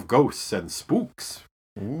time of ghosts and spooks.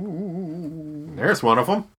 Ooh. There's one of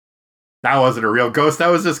them. That wasn't a real ghost, that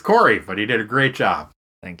was just Corey, but he did a great job.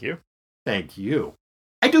 Thank you. Thank you.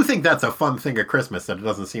 I do think that's a fun thing at Christmas that it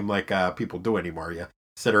doesn't seem like people do anymore. You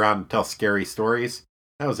sit around and tell scary stories.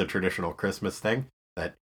 That was a traditional Christmas thing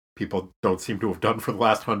that people don't seem to have done for the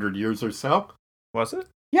last 100 years or so. Was it?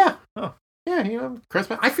 Yeah. Oh. Yeah,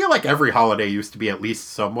 Christmas. I feel like every holiday used to be at least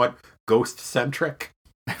somewhat ghost-centric.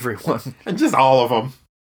 Everyone. And just all of them.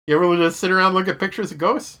 You ever just sit around and look at pictures of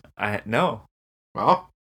ghosts? No. Well,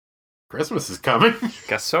 Christmas is coming.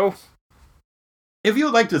 Guess so. If you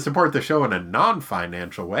would like to support the show in a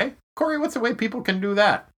non-financial way, Corey, what's the way people can do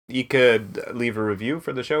that? You could leave a review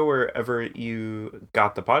for the show wherever you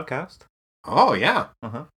got the podcast. Oh, yeah.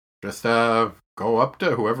 Uh-huh. Just go up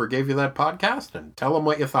to whoever gave you that podcast and tell them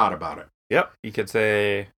what you thought about it. Yep. You could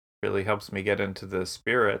say, really helps me get into the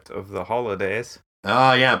spirit of the holidays.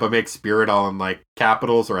 Oh, yeah, but make spirit all in like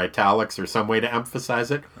capitals or italics or some way to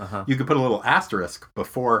emphasize it. Uh-huh. You could put a little asterisk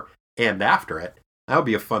before and after it. That would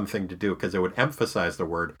be a fun thing to do because it would emphasize the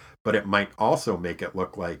word, but it might also make it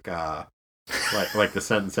look like like the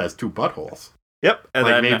sentence has 2 buttholes. Yep. And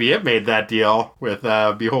like then, maybe it made that deal with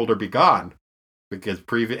Behold or Be Gone. Because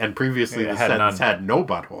previously the sentence had no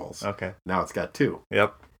buttholes. Okay. Now it's got 2.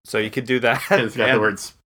 Yep. So you could do that. And it's got the word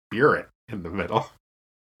spirit in the middle.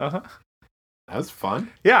 Uh-huh. That was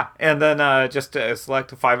fun. Yeah. And then just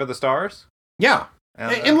select 5 of the stars. Yeah.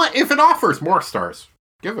 And, if it offers more stars,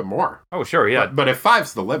 give it more. Oh, sure. Yeah. But if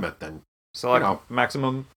 5's the limit, then select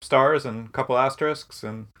maximum stars and a couple asterisks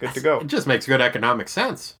and good to go. It just makes good economic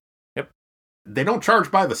sense. Yep. They don't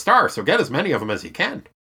charge by the star, so get as many of them as you can.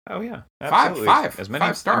 Oh, yeah. Absolutely. 5. As many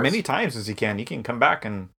 5 stars. As many times as you can. You can come back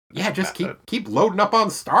and... Yeah, just keep loading up on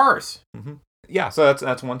stars. Mm-hmm. Yeah, so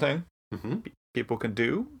that's one thing people can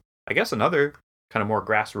do. I guess another kind of more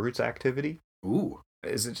grassroots activity. Ooh.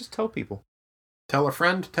 Is it just tell people. Tell a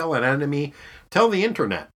friend, tell an enemy, tell the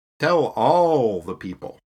internet. Tell all the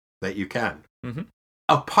people that you can. Mm-hmm.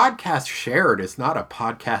 A podcast shared is not a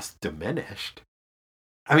podcast diminished.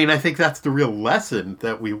 I mean, I think that's the real lesson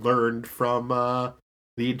that we learned from the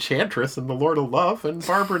the Enchantress and the Lord of Love and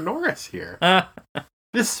Barbara Norris here.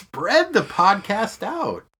 Just spread the podcast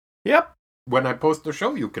out. Yep. When I post the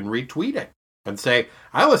show, you can retweet it and say,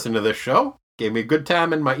 I listened to this show. Gave me a good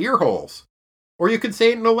time in my ear holes. Or you could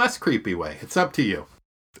say it in a less creepy way. It's up to you.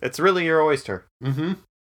 It's really your oyster. Mm-hmm.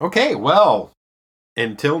 Okay, well,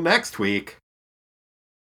 until next week,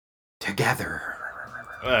 together.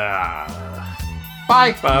 Bye.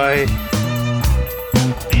 Bye.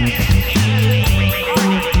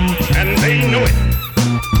 And they know it.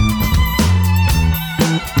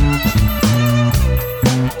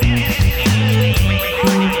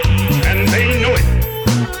 And they know it.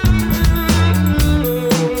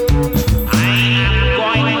 I'm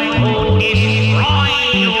going to destroy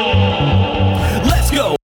you. Let's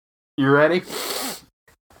go! You ready?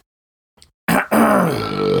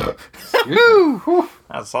 Whew.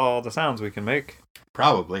 That's all the sounds we can make.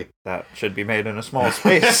 Probably. That should be made in a small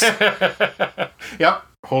space. Yep.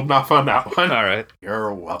 Holding off on that one. All right.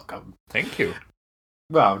 You're welcome. Thank you.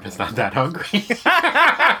 Well, I'm just not that hungry.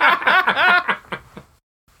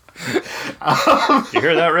 You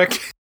hear that, Rick?